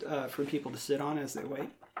for people to sit on as they wait,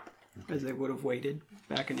 as they would have waited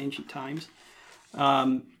back in ancient times.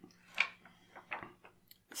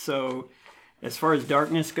 So as far as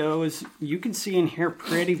darkness goes, you can see in here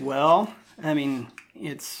pretty well. I mean,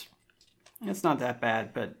 it's not that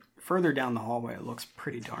bad, but further down the hallway, it looks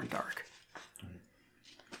pretty darn dark.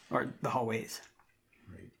 Or the hallways.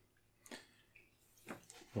 Right.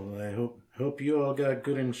 Well, I hope you all got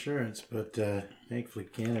good insurance, but thankfully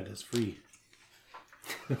Canada's free.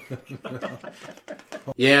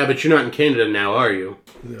 Yeah, but you're not in Canada now, are you?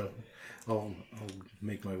 So I'll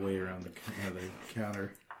make my way around the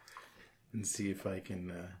counter and see if I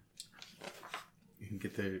can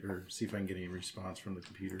get see if I can get any response from the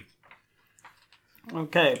computer.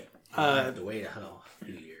 Okay. I have to wait a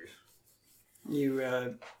few years.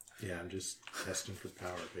 Yeah, I'm just testing for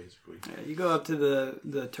power, basically. You go up to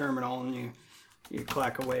the terminal and you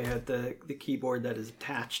clack away at the keyboard that is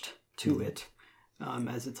attached to it,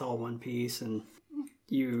 as it's all one piece, and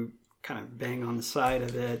you kind of bang on the side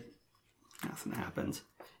of it. Nothing happens.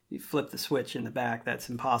 You flip the switch in the back. That's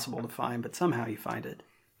impossible to find, but somehow you find it.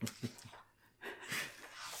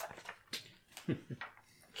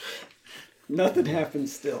 Nothing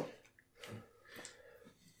happens still.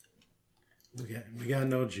 We got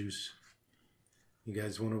no juice. You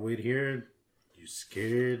guys want to wait here? You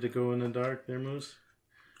scared to go in the dark there, Moose?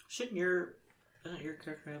 Doesn't your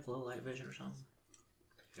character have low light vision or something?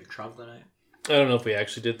 Your troglodyte? I don't know if we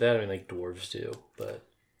actually did that. I mean, like dwarves do, but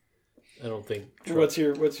I don't think. What's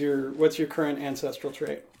your current ancestral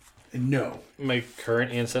trait? No. My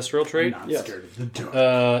current ancestral trait? I'm not Yes. scared of the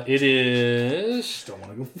dark. It is. Just don't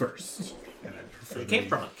want to go first. And I It came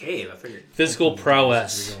from a cave. I figured. Physical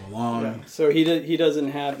prowess. Go along. Yeah. So he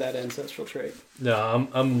doesn't have that ancestral trait. No,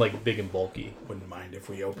 I'm like big and bulky. Wouldn't mind if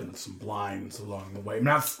we opened some blinds along the way. I'm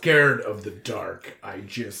not scared of the dark. I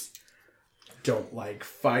just don't like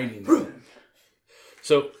fighting in it.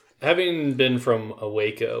 So, having been from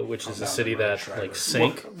Waco, which is a city that like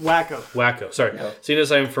sank. Wacko. Sorry. Seeing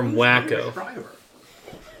as I'm from Waco.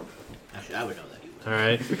 Actually, I would know that. All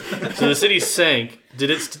right. So the city sank.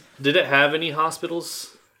 Did it have any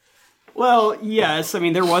hospitals? Well, yes. I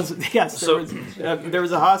mean, there was there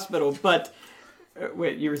was a hospital, but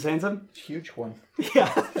wait, you were saying something? Huge one.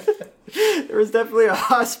 Yeah, there was definitely a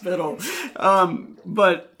hospital,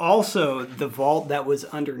 but also the vault that was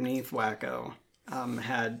underneath Wacko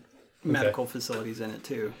had medical facilities in it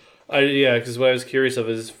too. Because what I was curious of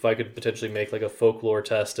is if I could potentially make like a folklore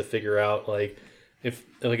test to figure out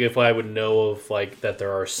if I would know of that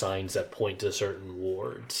there are signs that point to certain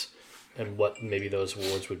wards and what maybe those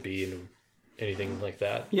wards would be and anything like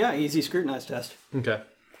that. Yeah, easy scrutinize test. Okay.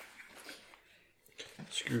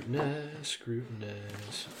 Scrutinize.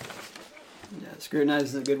 Yeah, scrutinize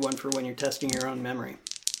is a good one for when you're testing your own memory.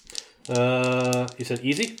 You said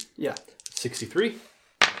easy? Yeah. 63.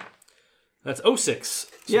 That's 06.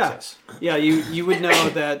 Yeah. Success. Yeah, you would know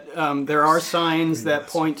that there are signs that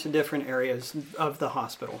point to different areas of the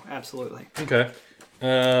hospital. Absolutely. Okay.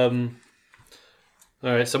 All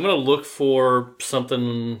right, so I'm going to look for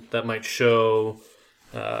something that might show...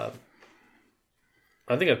 I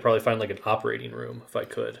think I'd probably find like an operating room if I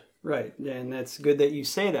could. Right, and that's good that you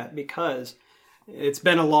say that because it's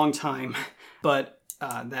been a long time, but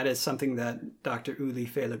that is something that Dr. Uli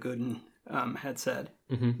Felaguden had said,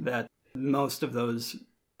 that most of those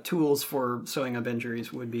tools for sewing up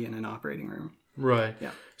injuries would be in an operating room. Right.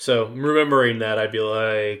 Yeah. So remembering that, I'd be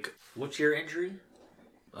like... What's your injury?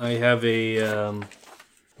 I have I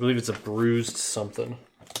believe it's a bruised something.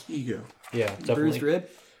 Ego. Yeah, definitely. Bruised rib?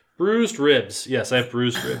 Bruised ribs. Yes, I have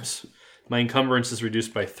bruised ribs. My encumbrance is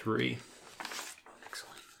reduced by 3.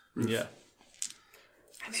 Excellent. Yeah.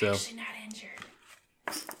 I'm actually not injured.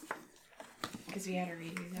 Because we had to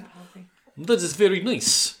redo that whole thing. That is very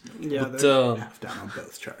nice. Yeah, but Half down on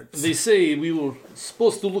both charts. they say we were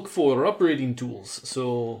supposed to look for operating tools,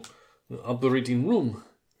 so the operating room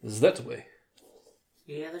is that way.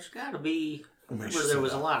 Yeah, there's got to be. Remember, sure there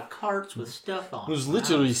was a lot of carts with stuff on. There's them.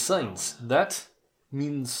 literally signs. That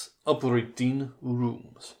means operating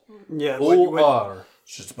rooms. Yeah. OR.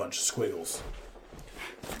 It's just a bunch of squiggles.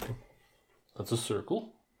 That's a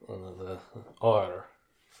circle. The R.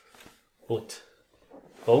 Point.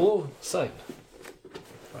 Follow sign.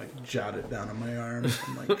 I jot it down on my arm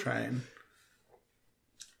and try and...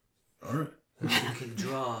 Alright. You can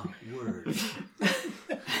draw words.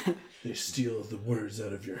 They steal the words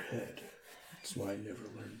out of your head. That's why I never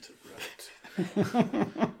learned to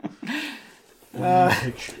write.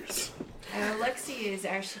 Pictures. Lexi is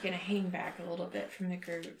actually going to hang back a little bit from the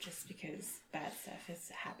group just because bad stuff has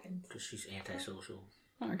happened. Because she's antisocial.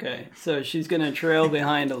 Okay, so she's going to trail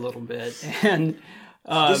behind a little bit, and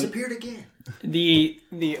Disappeared again.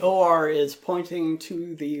 the OR is pointing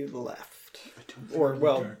to the left, or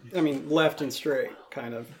left and straight,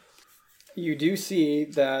 kind of. You do see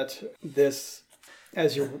that this,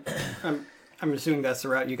 as you're, I'm assuming that's the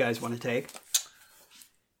route you guys want to take.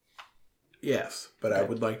 Yes, but I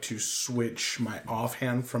would like to switch my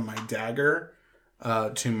offhand from my dagger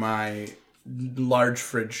to my large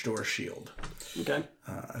fridge door shield. Okay.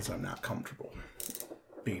 As I'm not comfortable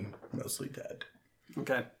being mostly dead.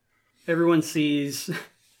 Okay. Everyone sees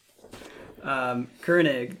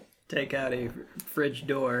Koenig take out a fridge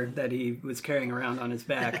door that he was carrying around on his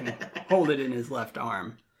back and hold it in his left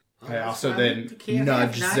arm. I also then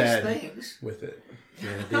nudge Zed with it.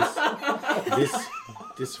 Yeah,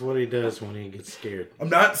 this is what he does when he gets scared. I'm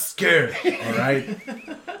not scared, all right?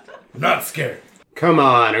 I'm not scared. Come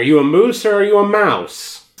on, are you a moose or are you a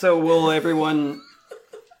mouse? So will everyone,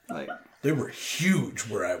 They were huge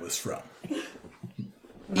where I was from.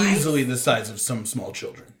 Easily the size of some small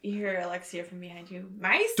children. You hear Alexia from behind you.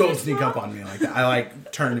 Mice? Don't sneak up on me like that. I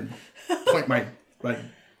turn and point my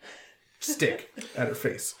stick at her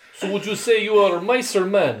face. So would you say you are mice or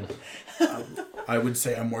men? I would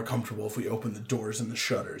say I'm more comfortable if we open the doors and the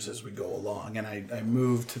shutters as we go along. And I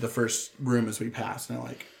move to the first room as we pass, and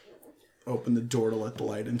I open the door to let the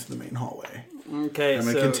light into the main hallway. Okay, I'm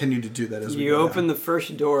going to continue to do that as we you go open down. the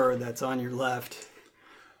first door that's on your left,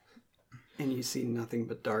 and you see nothing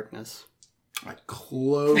but darkness. I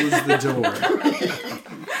close the door.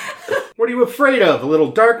 What are you afraid of? A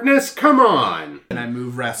little darkness? Come on! And I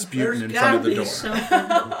move Rasputin There's in got front to of the be door.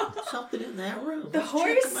 something in that room. The Let's check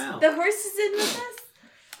horse? him out. The horse is in with us?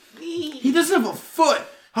 He doesn't have a foot.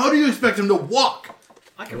 How do you expect him to walk?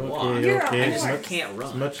 I can walk. You're a I just horse. can't run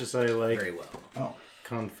As much as I like very well.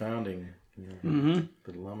 confounding the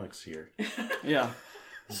lummox here. Yeah.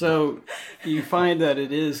 So you find that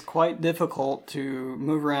it is quite difficult to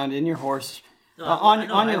move around in your horse. No,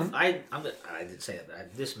 on your I didn't say that. But I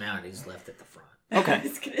dismounted. He's left at the front. okay,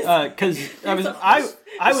 because I was The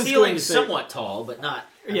going ceiling's to say, somewhat tall, but not.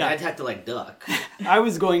 Yeah. I'd have to like duck. I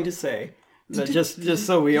was going to say that just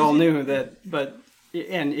so we all knew that. But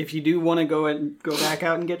and if you do want to go back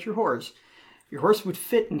out and get your horse would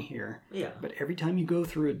fit in here. Yeah. But every time you go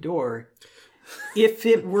through a door, if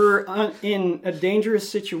it were in a dangerous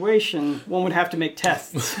situation, one would have to make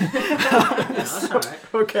tests. That's all right.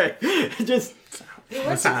 Okay, just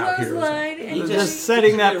What's the clothesline? And just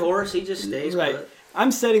setting that horse, he just stays right. put.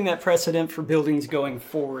 I'm setting that precedent for buildings going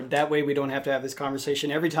forward. That way we don't have to have this conversation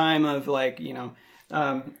every time of like,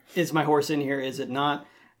 is my horse in here? Is it not?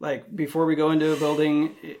 Like before we go into a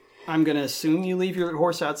building, I'm going to assume you leave your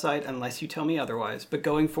horse outside unless you tell me otherwise. But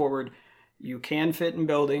going forward, you can fit in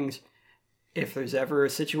buildings. If there's ever a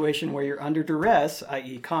situation where you're under duress,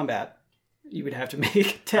 i.e. combat, you would have to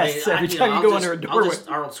make tests every time you go under a doorway. I'll just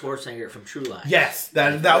Arnold Schwarzenegger from True Life. Yes,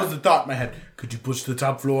 that was the thought in my head. Could you push the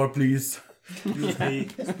top floor, please? Excuse me,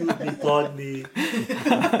 pardon me. Mean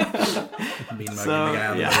mugging the guy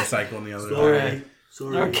on the motorcycle on the other side.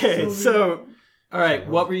 Sorry. Okay, so, all right,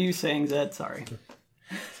 what were you saying, Zed? Sorry.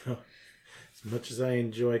 So, as much as I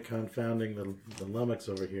enjoy confounding the lummox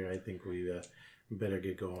over here, I think we better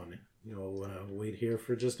get going. You know, want to wait here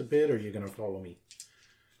for just a bit, or are you going to follow me?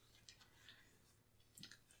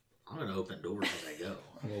 I'm going to open doors as I go.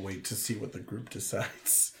 We'll wait to see what the group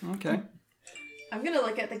decides. Okay. I'm gonna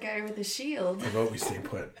look at the guy with the shield. I vote we stay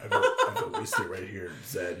put. I vote we stay right here.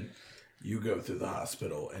 Zed, you go through the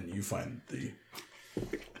hospital and you find the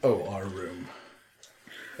OR room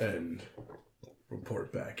and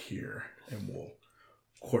report back here, and we'll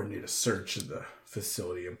coordinate a search of the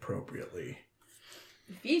facility appropriately.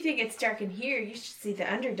 If you think it's dark in here, you should see the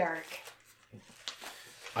Underdark.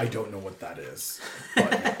 I don't know what that is,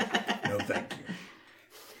 but no thank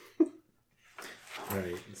you. All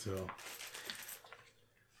right, so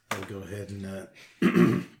I'll go ahead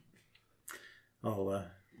and I'll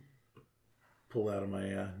pull out of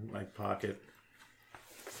my my pocket.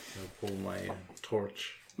 I'll pull my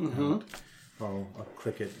torch out. I'll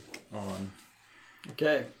click it on.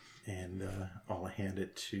 Okay. And I'll hand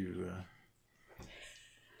it to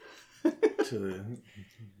the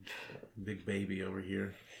big baby over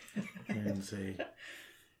here and say,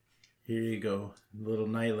 "Here you go, little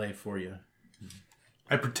nightlight for you."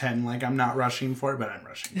 I pretend like I'm not rushing for it, but I'm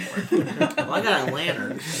rushing for it. Well, I got a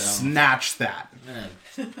lantern, so Snatch that. I'm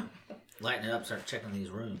going to lighten it up, start checking these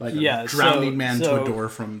rooms. Like a drowning man to a door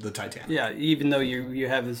from the Titanic. Yeah, even though you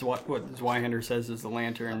have his what his Zweihander says is the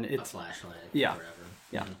lantern, a it's flashlight, yeah,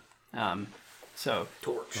 whatever. yeah. So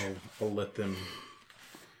Torch. I'll let them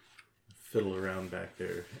fiddle around back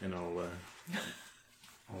there, and I'll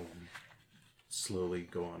slowly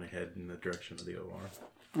go on ahead in the direction of the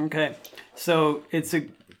OR. Okay, so it's a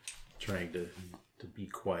trying to be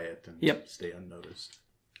quiet and Yep. stay unnoticed.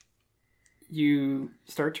 You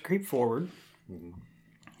start to creep forward,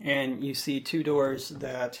 and you see two doors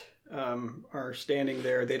that are standing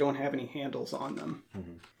there. They don't have any handles on them.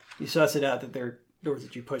 You suss it out that they're doors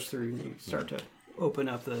that you push through, and you start to open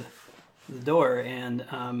up the door. And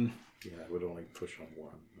Yeah, I would only push on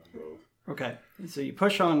one, not both. okay, so you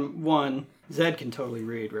push on one. Zed can totally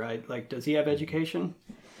read, right? Like, does he have education?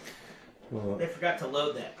 Well, They forgot to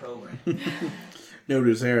load that program.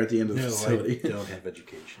 notice there at the end of the no, facility. I don't have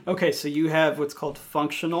education. Okay, so you have what's called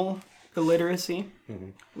functional illiteracy,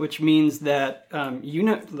 which means that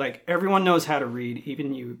like everyone knows how to read,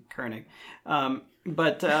 even you, Koenig.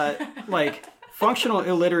 But like functional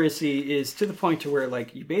illiteracy is to the point to where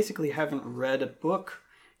like you basically haven't read a book,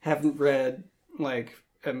 haven't read like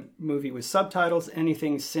a movie with subtitles,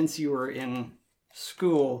 anything since you were in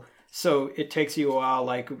school. So it takes you a while,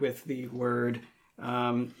 like with the word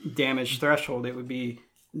damage threshold, it would be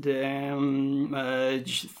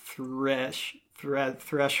damage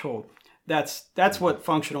threshold. That's what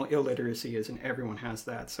functional illiteracy is, and everyone has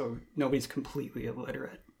that. So nobody's completely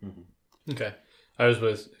illiterate. Okay. I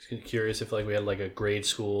was curious if like we had like a grade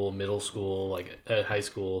school, middle school, like at high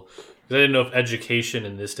school. 'Cause I didn't know if education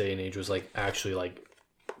in this day and age was like actually like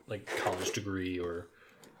college degree or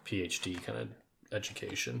PhD kind of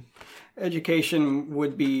education. Education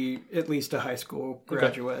would be at least a high school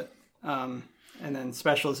graduate. And then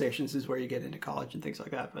specializations is where you get into college and things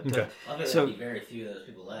like that. But Okay. I bet So- there'd be very few of those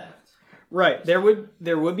people left. Right. There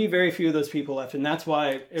would be very few of those people left, and that's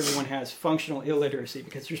why everyone has functional illiteracy,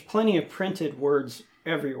 because there's plenty of printed words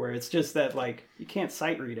everywhere. It's just that, like, you can't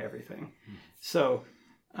sight read everything. So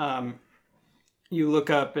you look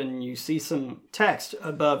up and you see some text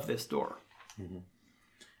above this door.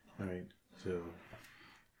 All right. So,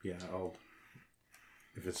 yeah,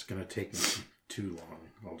 if it's going to take me too long,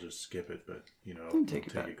 I'll just skip it, but, I'll take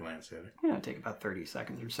a glance at it. Yeah, take about 30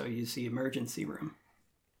 seconds or so. You see emergency room.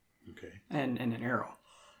 Okay. And an arrow.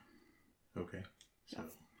 Okay. So,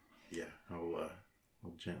 yeah, I'll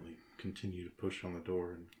gently continue to push on the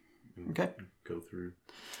door and go through.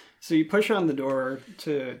 So you push on the door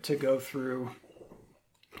to go through,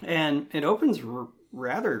 and it opens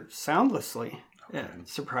rather soundlessly,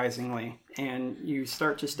 surprisingly. And you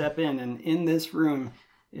start to step in, and in this room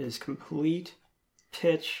is complete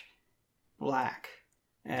pitch black,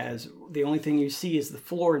 as the only thing you see is the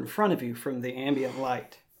floor in front of you from the ambient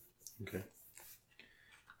light. Okay.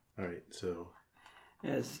 All right, so...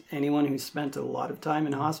 As anyone who's spent a lot of time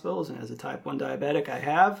in hospitals, and as a type 1 diabetic I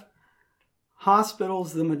have,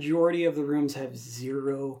 hospitals, the majority of the rooms have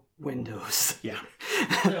 0 windows. Yeah.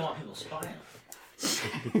 They don't want people spying.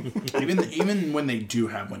 even when they do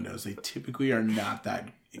have windows, they typically are not that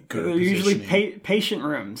good. They're usually patient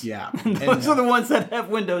rooms. Yeah. Those are the ones that have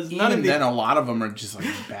windows. None of then a lot of them are just like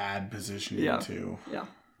bad positioning too. Yeah.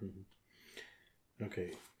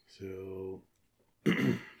 Okay, so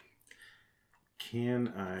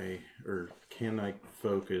can I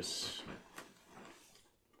focus?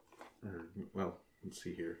 Well, let's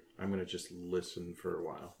see here. I'm going to just listen for a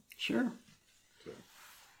while. Sure. So.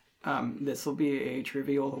 This will be a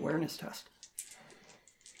trivial awareness test.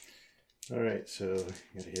 All right, so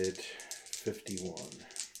I'm going to hit 51.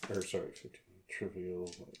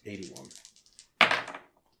 Trivial 81.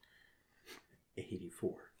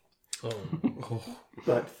 84. Oh.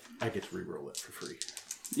 But I get to reroll it for free.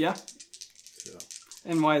 Yeah. So.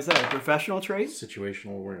 And why is that? A professional trait?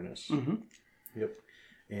 Situational awareness. Mm-hmm. Yep.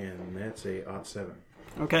 And that's a odd 7.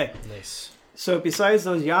 Okay. Nice. So besides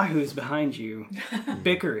those yahoos behind you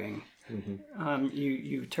bickering,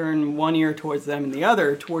 you turn one ear towards them and the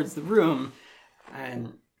other towards the room,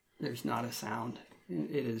 and there's not a sound.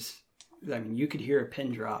 It is, you could hear a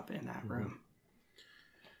pin drop in that room.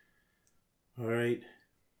 All right.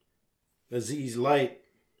 Aziz Light.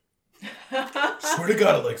 Swear to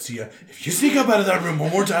God, Alexia, if you sneak up out of that room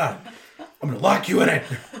one more time, I'm going to lock you in it.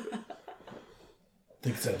 I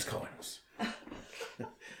think Zed's calling us.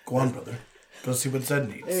 Go on, brother. Go see what Zed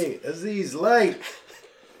needs. Hey, Aziz Light.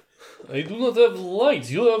 I do not have light.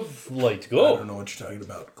 You have light. Go. I don't know what you're talking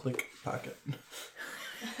about. Click pocket.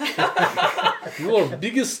 You are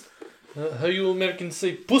biggest, how you Americans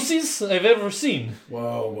say, pussies I've ever seen.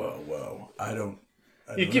 Whoa. I don't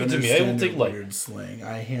You give it to me. I will take light. Weird slang.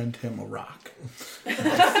 I hand him a rock. I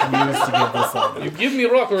refuse to give this item. You give me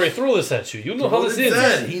a rock or I throw this at you. You know how this is.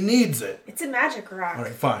 Zed, he needs it. It's a magic rock. All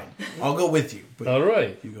right, fine. I'll go with you. But all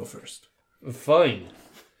right. You go first. Fine.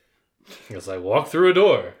 As I walk through a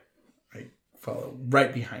door. I follow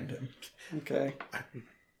right behind him. Okay.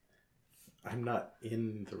 I'm not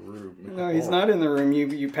in the room. No, he's not in the room.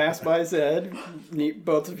 You pass by Zed,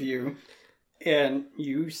 both of you, and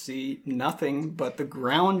you see nothing but the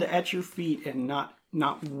ground at your feet and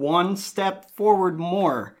not one step forward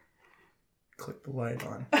more. Click the light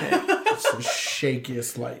on. It's the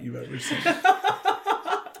shakiest light you've ever seen.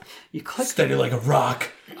 You click steady like a rock.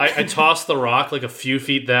 I toss the rock like a few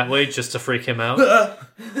feet that way just to freak him out.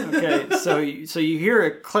 Okay, so you hear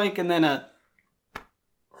a clank and then a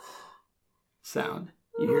sound.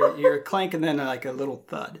 You hear a clank and then like a little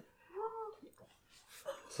thud.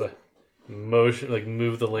 So motion, like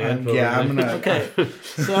move the lamp. I'm gonna. Okay,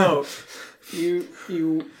 so you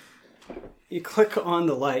click on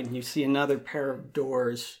the light and you see another pair of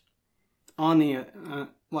doors on the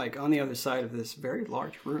on the other side of this very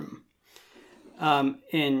large room.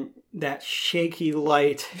 And that shaky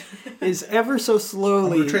light is ever so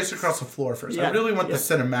slowly... I'm going to trace across the floor first. I really want the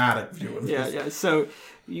cinematic view of this. Yeah. So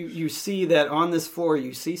you see that on this floor,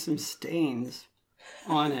 you see some stains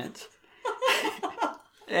on it.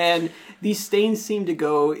 And these stains seem to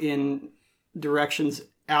go in directions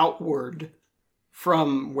outward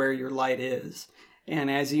from where your light is. And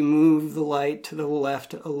as you move the light to the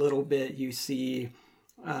left a little bit, you see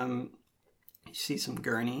some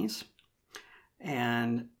gurneys.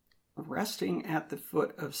 And resting at the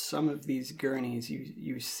foot of some of these gurneys,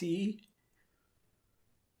 you see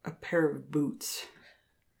a pair of boots.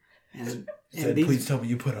 And Zed, please tell me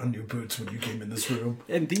you put on new boots when you came in this room.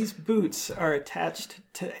 And these boots are attached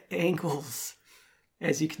to ankles.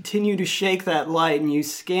 As you continue to shake that light and you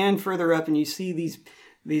scan further up and you see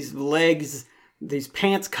these legs, these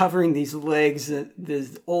pants covering these legs,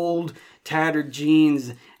 these old tattered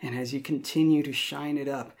jeans, and as you continue to shine it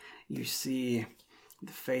up, you see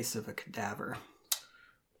the face of a cadaver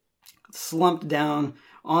slumped down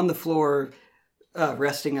on the floor,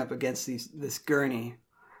 resting up against this gurney.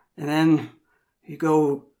 And then you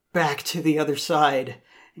go back to the other side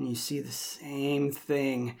and you see the same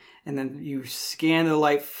thing. And then you scan the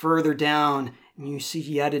light further down and you see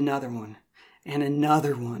yet another one and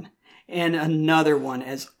another one and another one,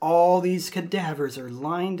 as all these cadavers are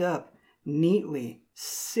lined up neatly,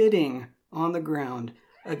 sitting on the ground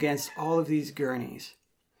against all of these gurneys.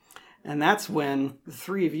 And that's when the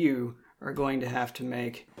three of you are going to have to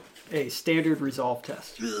make a standard resolve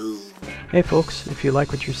test. Hey folks, if you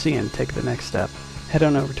like what you're seeing, take the next step. Head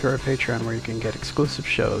on over to our Patreon where you can get exclusive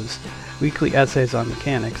shows, weekly essays on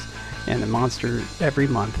mechanics, and a monster every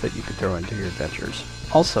month that you can throw into your adventures.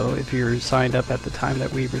 Also, if you're signed up at the time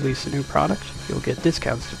that we release a new product, you'll get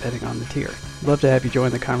discounts depending on the tier. We'd love to have you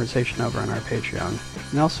join the conversation over on our Patreon,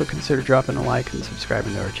 and also consider dropping a like and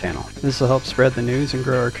subscribing to our channel. This will help spread the news and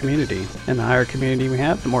grow our community, and the higher community we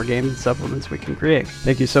have, the more games and supplements we can create.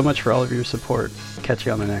 Thank you so much for all of your support. Catch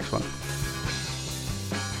you on the next one.